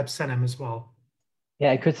then perhaps Senem as well.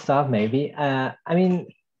 Yeah, I could start maybe. I mean,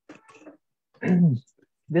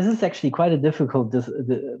 this is actually quite a difficult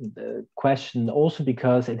question, also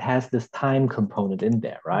because it has this time component in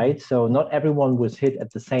there, right? So not everyone was hit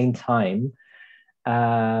at the same time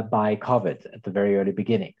by COVID at the very early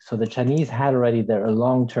beginning. So the Chinese had already their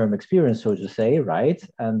long-term experience, so to say, right?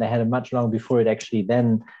 And they had it much long before it actually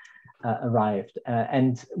then arrived.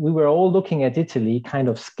 And we were all looking at Italy kind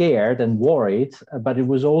of scared and worried, but it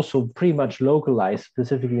was also pretty much localized,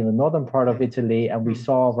 specifically in the northern part of Italy. And we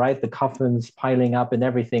saw, right, the coffins piling up and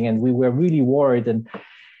everything. And we were really worried. And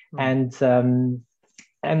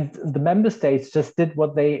the member states just did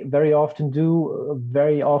what they very often do.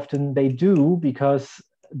 Very often they do, because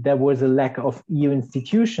there was a lack of EU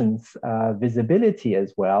institutions visibility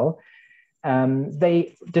as well.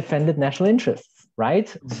 They defended national interests.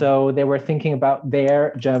 Right? So they were thinking about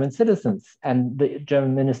their German citizens, and the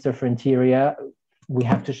German Minister for Interior, we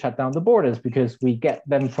have to shut down the borders because we get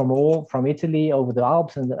them from Italy over the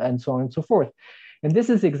Alps and so on and so forth. And this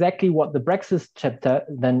is exactly what the Brexit chapter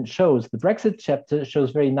then shows. The Brexit chapter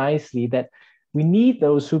shows very nicely that we need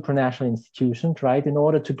those supranational institutions, right, in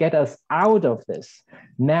order to get us out of this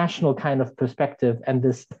national kind of perspective and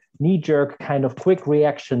this knee-jerk kind of quick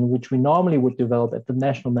reaction, which we normally would develop at the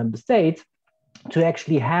national member states, to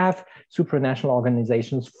actually have supranational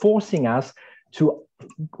organizations forcing us to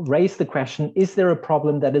raise the question, is there a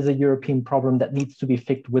problem that is a European problem that needs to be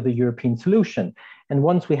fixed with a European solution? And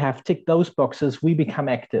once we have ticked those boxes, we become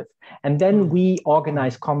active. And then we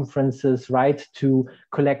organize conferences, right, to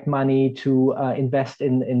collect money, to invest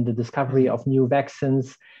in the discovery of new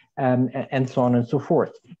vaccines, and so on and so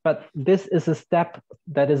forth. But this is a step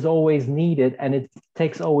that is always needed, and it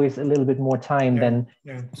takes always a little bit more time than...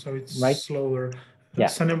 Yeah, so it's right? slower. Yeah.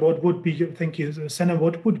 Senem, what would be thank you. Senem,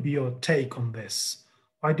 what would be your take on this?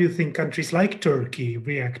 Why do you think countries like Turkey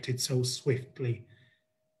reacted so swiftly?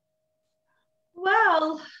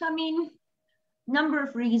 Well, I mean, number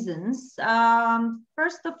of reasons.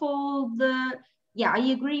 First of all, I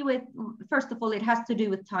agree with, first of all, it has to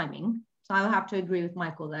do with timing. So I'll have to agree with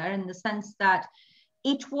Michael there in the sense that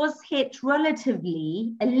it was hit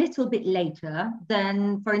relatively a little bit later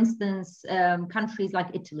than, for instance, countries like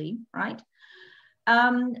Italy, right?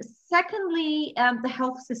 Secondly, the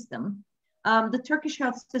health system The Turkish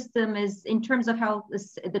health system is, in terms of health,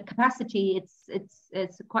 the capacity,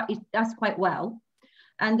 it does quite well.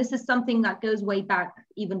 And this is something that goes way back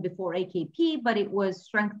even before AKP, but it was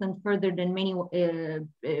strengthened further in many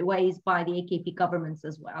ways by the AKP governments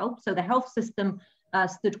as well. So the health system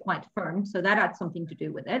stood quite firm. So that had something to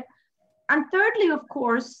do with it. And thirdly, of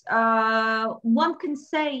course, one can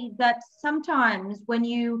say that sometimes when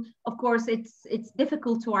you, of course, it's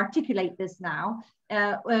difficult to articulate this now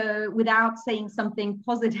without saying something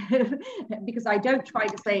positive, because I don't try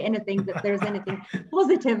to say anything that there's anything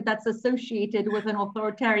positive that's associated with an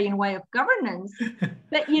authoritarian way of governance.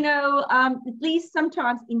 But, you know, at least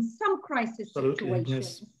sometimes in some crisis situations,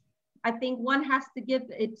 yes. I think one has to give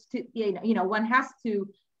it to, you know, one has to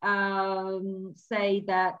say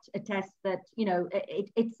that, attest that, you know,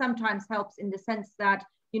 it sometimes helps in the sense that,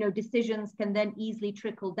 you know, decisions can then easily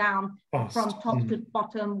trickle down from top to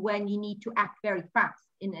bottom when you need to act very fast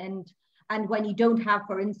and when you don't have,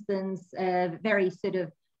 for instance, a very sort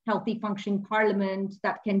of healthy functioning parliament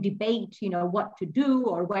that can debate, you know, what to do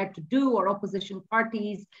or where to do, or opposition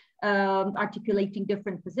parties articulating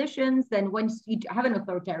different positions. Then once you have an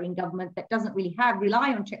authoritarian government that doesn't really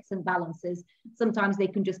rely on checks and balances, sometimes they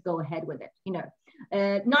can just go ahead with it. You know,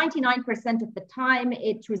 99% of the time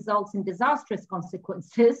it results in disastrous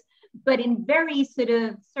consequences, but in very sort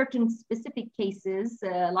of certain specific cases,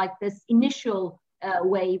 like this initial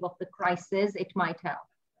wave of the crisis, it might help.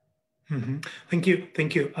 Mm-hmm. Thank you.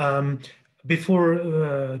 Thank you.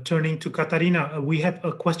 Before turning to Catharina, we have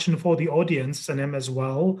a question for the audience, Senem, as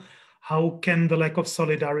well. How can the lack of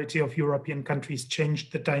solidarity of European countries change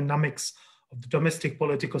the dynamics of the domestic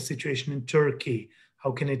political situation in Turkey?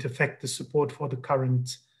 How can it affect the support for the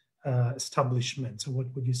current establishment? So what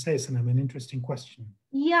would you say, Senem? An interesting question.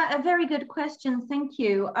 Yeah, a very good question. Thank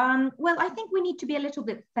you. Well, I think we need to be a little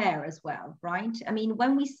bit fair as well, right? I mean,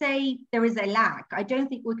 when we say there is a lack, I don't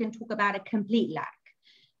think we can talk about a complete lack,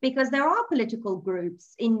 because there are political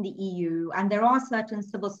groups in the EU and there are certain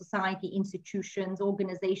civil society institutions,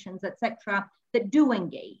 organizations, etc., that do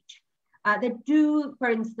engage, that do, for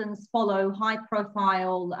instance, follow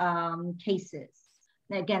high-profile cases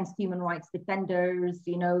against human rights defenders,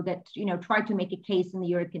 you know, that, you know, try to make a case in the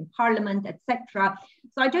European Parliament, etc.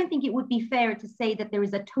 So I don't think it would be fair to say that there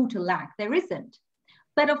is a total lack. There isn't.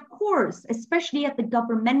 But of course, especially at the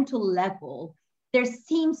governmental level, there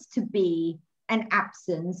seems to be an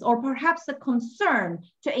absence or perhaps a concern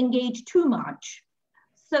to engage too much,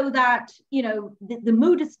 so that, you know, the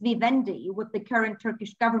modus vivendi with the current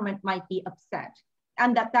Turkish government might be upset,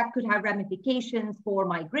 and that could have ramifications for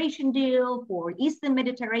migration deal, for Eastern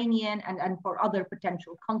Mediterranean, and for other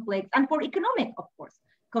potential conflicts, and for economic, of course,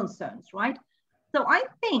 concerns, right? So I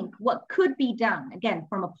think what could be done, again,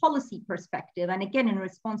 from a policy perspective, and again, in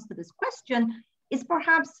response to this question, is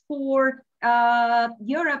perhaps for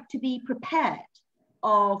Europe to be prepared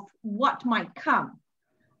of what might come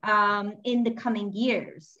in the coming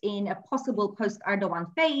years in a possible post-Erdogan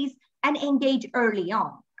phase, and engage early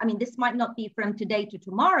on. I mean, this might not be from today to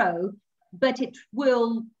tomorrow, but it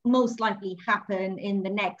will most likely happen in the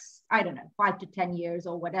next, I don't know, 5 to 10 years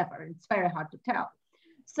or whatever. It's very hard to tell.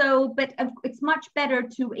 So, but it's much better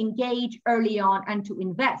to engage early on and to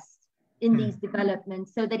invest in these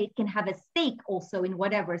developments so that it can have a stake also in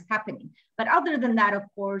whatever is happening. But other than that, of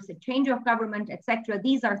course, a change of government, etc.,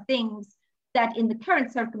 these are things that in the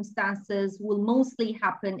current circumstances will mostly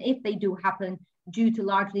happen, if they do happen, due to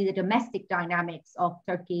largely the domestic dynamics of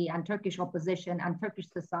Turkey and Turkish opposition and Turkish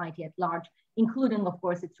society at large, including, of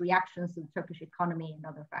course, its reactions to the Turkish economy and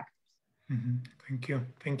other factors. Mm-hmm. Thank you.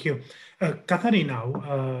 Thank you.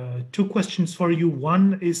 Catharina, two questions for you.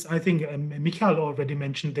 One is, I think Michael already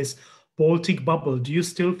mentioned this Baltic bubble. Do you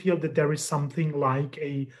still feel that there is something like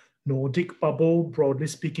a Nordic bubble, broadly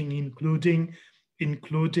speaking, including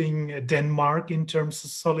Denmark in terms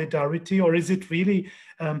of solidarity, or is it really,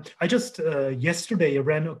 I just yesterday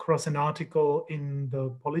ran across an article in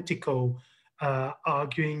the Politico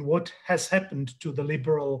arguing what has happened to the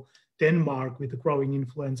liberal Denmark with the growing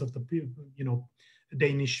influence of the, you know,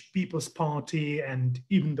 Danish People's Party, and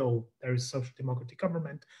even though there is social democratic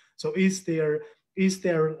government. So is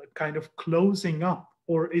there kind of closing up,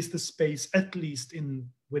 or is the space, at least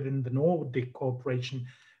within the Nordic cooperation,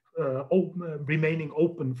 remaining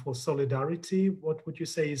open for solidarity? What would you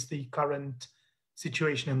say is the current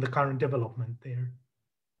situation and the current development there?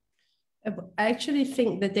 I actually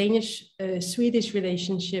think the Danish-Swedish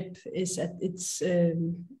relationship is at its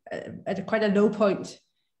at quite a low point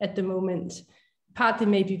at the moment. Partly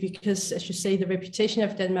maybe because, as you say, the reputation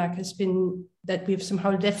of Denmark has been that we've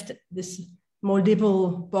somehow left this more liberal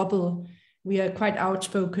bubble We are quite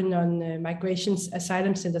outspoken on migrations,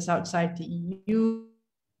 asylum centers outside the EU,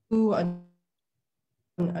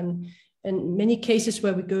 and many cases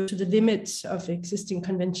where we go to the limits of existing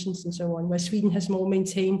conventions and so on, where Sweden has more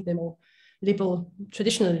maintained the more liberal,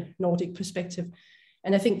 traditional Nordic perspective.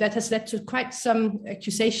 And I think that has led to quite some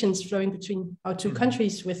accusations flowing between our two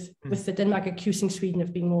countries, with the Denmark accusing Sweden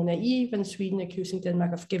of being more naive and Sweden accusing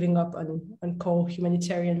Denmark of giving up on core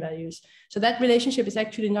humanitarian values. So that relationship is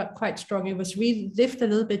actually not quite strong. It was relived a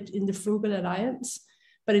little bit in the Frugal Alliance,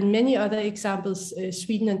 but in many other examples,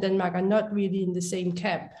 Sweden and Denmark are not really in the same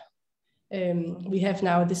camp. We have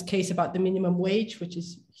now this case about the minimum wage, which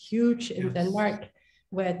is huge in Denmark,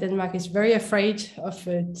 where Denmark is very afraid of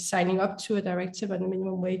signing up to a directive on the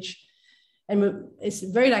minimum wage. And it's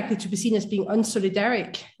very likely to be seen as being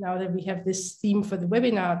unsolidaric now that we have this theme for the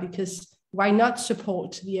webinar, because why not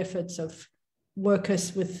support the efforts of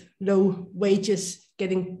workers with low wages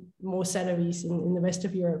getting more salaries in the rest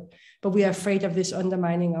of Europe? But we are afraid of this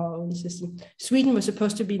undermining our own system. Sweden was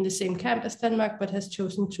supposed to be in the same camp as Denmark, but has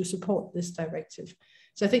chosen to support this directive.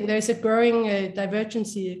 So I think there is a growing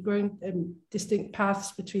divergency, growing distinct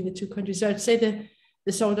paths between the two countries. So I'd say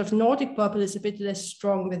the sort of Nordic bubble is a bit less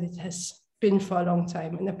strong than it has been for a long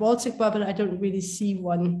time. And the Baltic bubble, I don't really see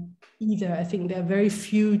one either. I think there are very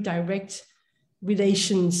few direct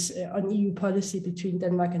relations on EU policy between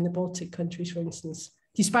Denmark and the Baltic countries, for instance.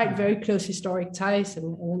 Despite very close historic ties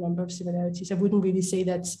and a number of similarities, I wouldn't really say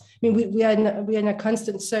that's. I mean, we are in a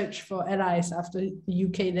constant search for allies after the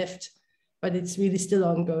UK left, but it's really still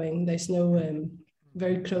ongoing. There's no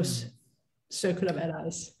very close circle of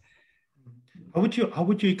allies. How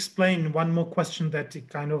would you explain one more question that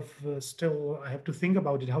kind of still I have to think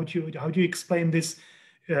about it? How do you explain this?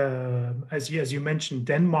 As you mentioned,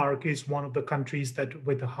 Denmark is one of the countries that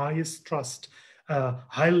with the highest trust.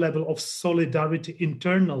 High level of solidarity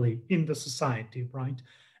internally in the society, right?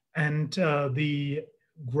 And the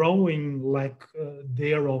growing lack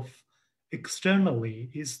thereof externally,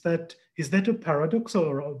 is that a paradox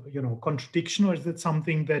or contradiction, or is it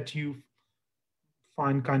something that you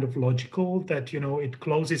find kind of logical, that it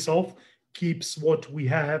closes off, keeps what we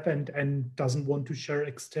have and doesn't want to share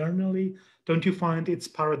externally? Don't you find it's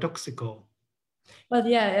paradoxical? Well,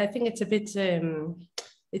 yeah, I think it's a bit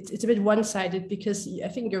it's a bit one-sided, because I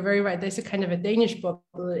think you're very right. There's a kind of a Danish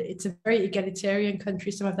bubble. It's a very egalitarian country,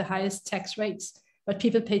 some of the highest tax rates, but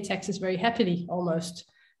people pay taxes very happily, almost.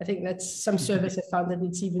 I think that's some surveys have found that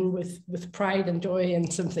it's even with pride and joy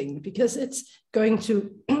and something, because it's going to,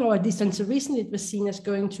 or at least until recently, it was seen as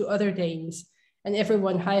going to other Danes, and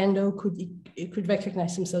everyone high and low could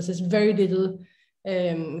recognize themselves. There's very little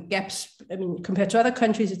gaps. I mean, compared to other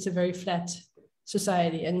countries, it's a very flat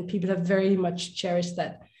society, and people have very much cherished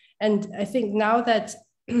that. And I think now that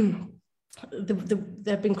there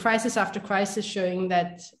have been crisis after crisis showing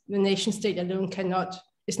that the nation state alone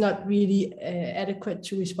is not really adequate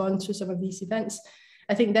to respond to some of these events,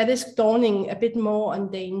 I think that is dawning a bit more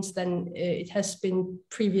on Danes than it has been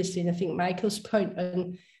previously. And I think Michael's point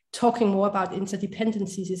on talking more about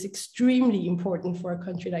interdependencies is extremely important for a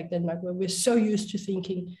country like Denmark, where we're so used to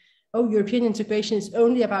thinking, oh, European integration is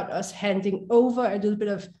only about us handing over a little bit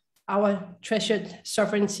of our treasured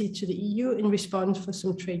sovereignty to the EU in response for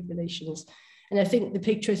some trade relations. And I think the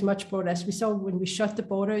picture is much broader. As we saw when we shut the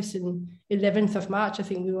borders in 11th of March, I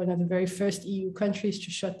think we were one of the very first EU countries to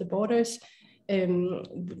shut the borders.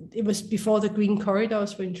 It was before the green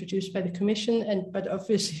corridors were introduced by the Commission, but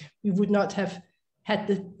obviously we would not have had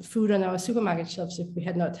the food on our supermarket shelves if we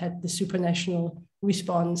had not had the supranational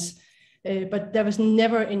response. But there was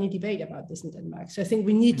never any debate about this in Denmark. So I think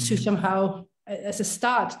we need to somehow, as a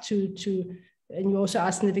start to and you also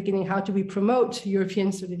asked in the beginning, how do we promote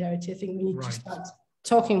European solidarity? I think we need to start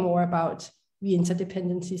talking more about the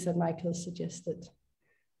interdependencies that Michael suggested.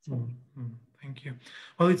 Thank you.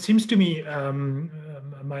 Well, it seems to me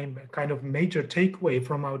my kind of major takeaway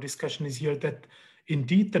from our discussion is here that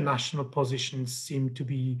indeed the national positions seem to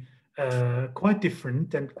be quite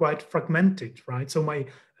different and quite fragmented, right?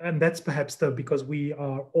 And that's perhaps because we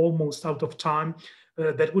are almost out of time.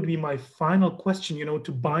 That would be my final question,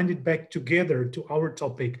 to bind it back together to our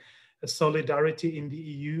topic, solidarity in the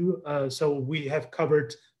EU. So we have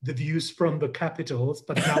covered the views from the capitals,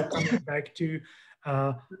 but now coming back to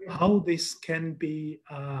how this can be,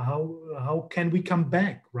 how can we come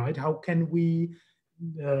back, right? How can we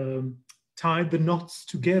tie the knots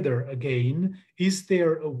together again? Is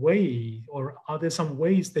there a way, or are there some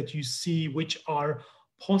ways that you see which are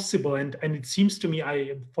possible? And it seems to me,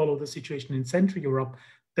 I follow the situation in Central Europe,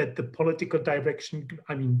 that the political direction,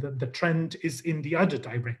 I mean, the trend is in the other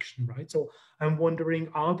direction, right? So I'm wondering,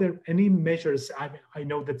 are there any measures, I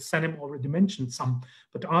know that Senem already mentioned some,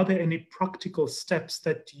 but are there any practical steps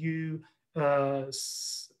that you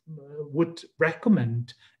would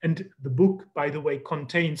recommend? And the book, by the way,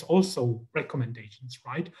 contains also recommendations,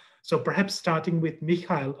 right? So perhaps starting with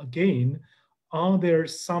Michael again, are there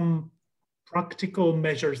some practical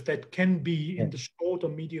measures that can be in the short or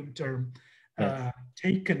medium term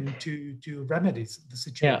taken to remedy the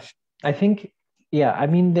situation? Yeah, I think, I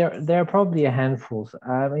mean, there are probably a handful.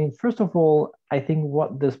 I mean, first of all, I think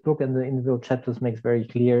what this book and the individual chapters makes very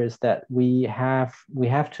clear is that we have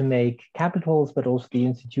to make capitals, but also the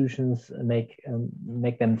institutions make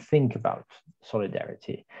them think about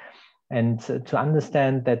solidarity. And to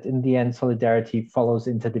understand that in the end, solidarity follows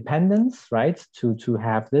interdependence, right? To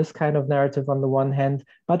have this kind of narrative on the one hand,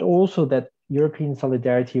 but also that European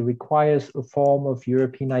solidarity requires a form of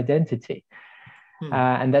European identity.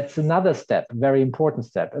 And that's another step, a very important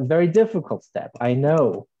step, a very difficult step, I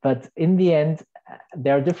know. But in the end,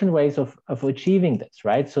 there are different ways of achieving this,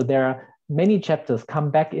 right? So there are many chapters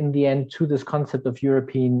come back in the end to this concept of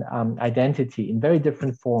European identity in very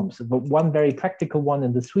different forms. But one very practical one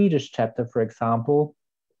in the Swedish chapter, for example,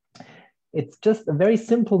 it's just a very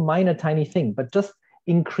simple, minor, tiny thing, but just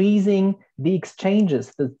increasing the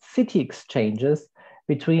exchanges, the city exchanges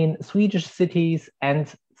between Swedish cities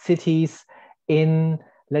and cities in,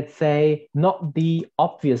 let's say, not the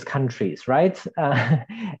obvious countries, right?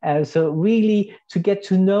 So really to get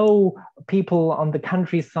to know people on the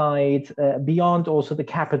countryside, beyond also the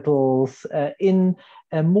capitals, in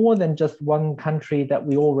more than just one country that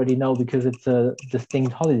we already know because it's a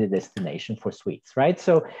distinct holiday destination for Swedes, right?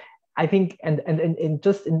 So I think, and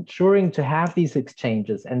just ensuring to have these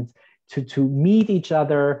exchanges and to meet each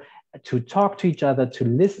other, to talk to each other, to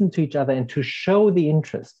listen to each other, and to show the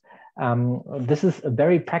interest. This is a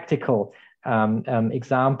very practical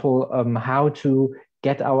example how to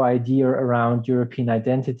get our idea around European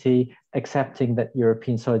identity, accepting that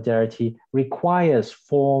European solidarity requires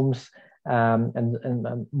forms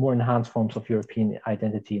and more enhanced forms of European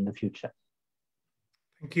identity in the future.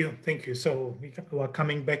 Thank you, thank you. So we are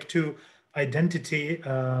coming back to identity,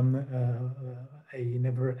 a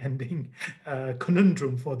never-ending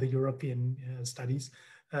conundrum for the European studies.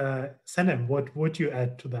 Senem, what would you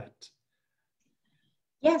add to that?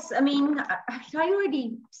 Yes, I mean, I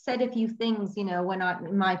already said a few things, you know, when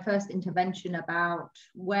in my first intervention about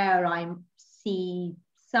where I see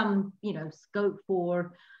some, you know, scope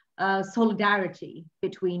for solidarity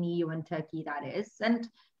between EU and Turkey, that is. And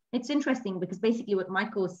it's interesting because basically what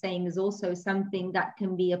Michael is saying is also something that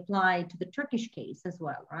can be applied to the Turkish case as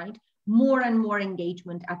well, right? More and more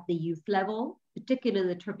engagement at the youth level, particularly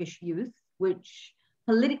the Turkish youth, which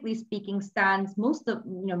politically speaking stands,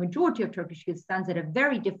 majority of Turkish youth stands at a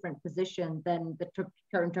very different position than the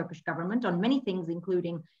current Turkish government on many things,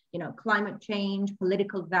 including, you know, climate change,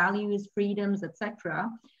 political values, freedoms, etc.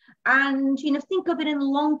 And, you know, think of it in a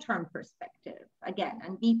long-term perspective again,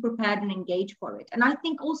 and be prepared and engage for it. And I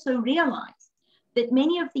think also realize that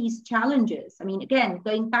many of these challenges, I mean, again,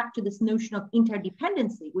 going back to this notion of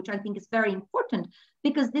interdependency, which I think is very important,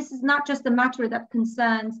 because this is not just a matter that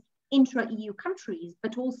concerns intra-EU countries,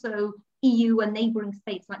 but also EU and neighboring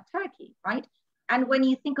states like Turkey, right? And when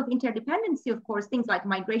you think of interdependency, of course, things like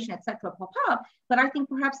migration, etc., pop up. But I think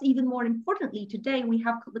perhaps even more importantly, today we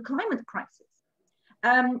have the climate crisis,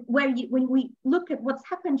 where when we look at what's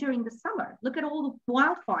happened during the summer, look at all the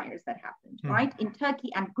wildfires that happened, right, in Turkey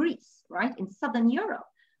and Greece, right, in Southern Europe,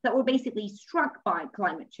 that were basically struck by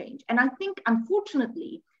climate change. And I think,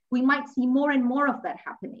 unfortunately, we might see more and more of that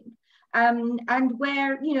happening. And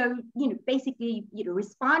where, basically,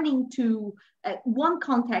 responding to one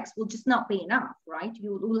context will just not be enough, right?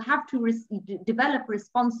 You will have to develop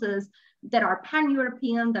responses that are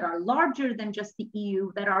pan-European, that are larger than just the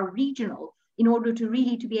EU, that are regional, in order to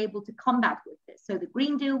really to be able to combat with this. So the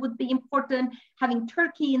Green Deal would be important. Having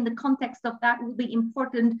Turkey in the context of that will be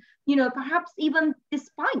important, perhaps even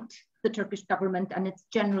despite the Turkish government and its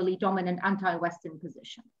generally dominant anti-Western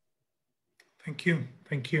position. Thank you.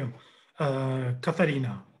 Thank you.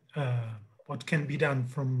 Catharina, what can be done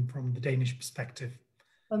from the Danish perspective?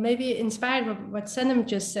 Well, maybe inspired by what Senem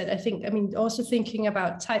just said, also thinking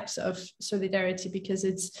about types of solidarity, because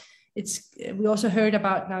we also heard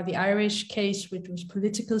about now the Irish case, which was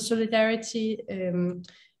political solidarity,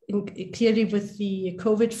 clearly with the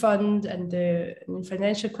COVID fund and the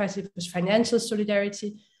financial crisis, it was financial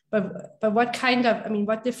solidarity. But what kind of,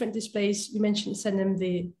 what different displays, you mentioned, Senem,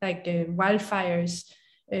 the wildfires,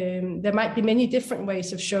 there might be many different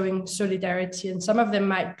ways of showing solidarity, and some of them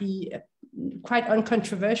might be quite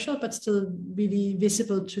uncontroversial, but still really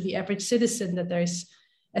visible to the average citizen that there's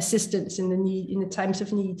assistance in the times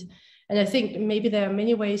of need. And I think maybe there are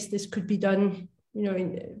many ways this could be done,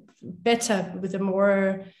 better with a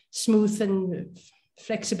more smooth and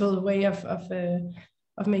flexible way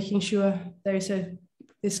of making sure there's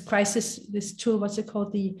this crisis, this tool, what's it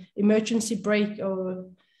called, the emergency brake, or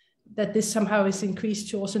that this somehow is increased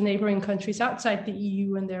to also neighboring countries outside the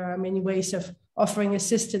EU, and there are many ways of offering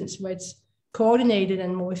assistance where it's coordinated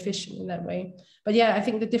and more efficient in that way. But yeah, I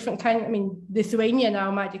think the different Lithuania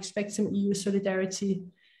now might expect some EU solidarity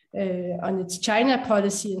on its China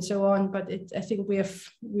policy and so on, but I think we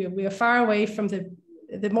are far away from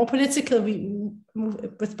the more political.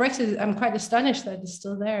 With Brexit, I'm quite astonished that it's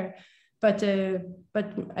still there, but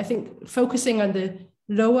I think focusing on the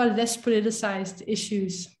lower, less politicized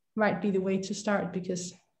issues might be the way to start,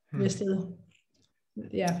 because we're still,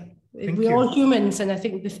 we're all humans, and I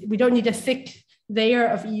think we don't need a thick layer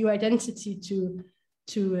of EU identity to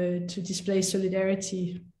display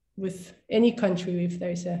solidarity with any country if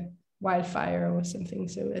there's a wildfire or something.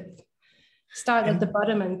 So start at the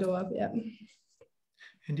bottom and go up. Yeah.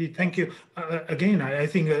 Indeed, thank you. Again, I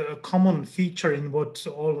think a common feature in what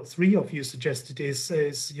all three of you suggested is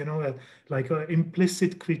like an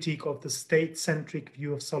implicit critique of the state-centric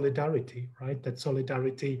view of solidarity, right? That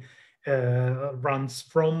solidarity runs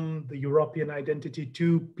from the European identity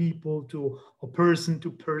to people, to a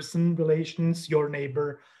person-to-person relations. Your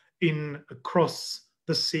neighbor across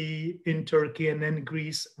the sea in Turkey, and then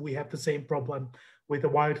Greece, we have the same problem with the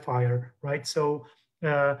wildfire, right? So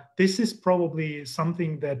this is probably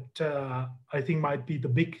something that I think might be the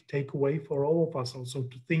big takeaway for all of us, also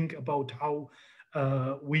to think about how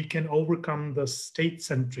we can overcome the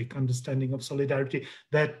state-centric understanding of solidarity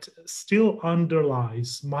that still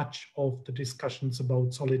underlies much of the discussions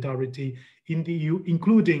about solidarity in the EU,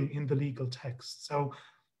 including in the legal text. So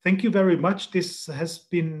thank you very much. This has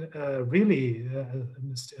been really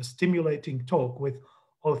a stimulating talk with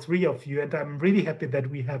all three of you, and I'm really happy that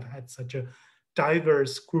we have had such a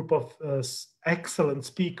diverse group of excellent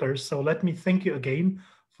speakers. So let me thank you again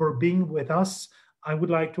for being with us. I would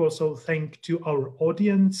like to also thank to our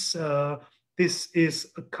audience. This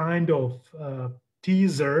is a kind of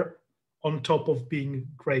teaser on top of being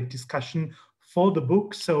great discussion for the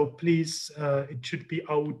book. So please, it should be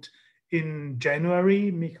out in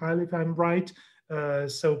January, Michael, if I'm right.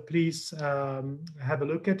 So please have a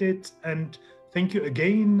look at it, and thank you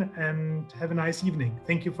again, and have a nice evening.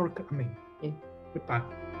 Thank you for coming. Goodbye.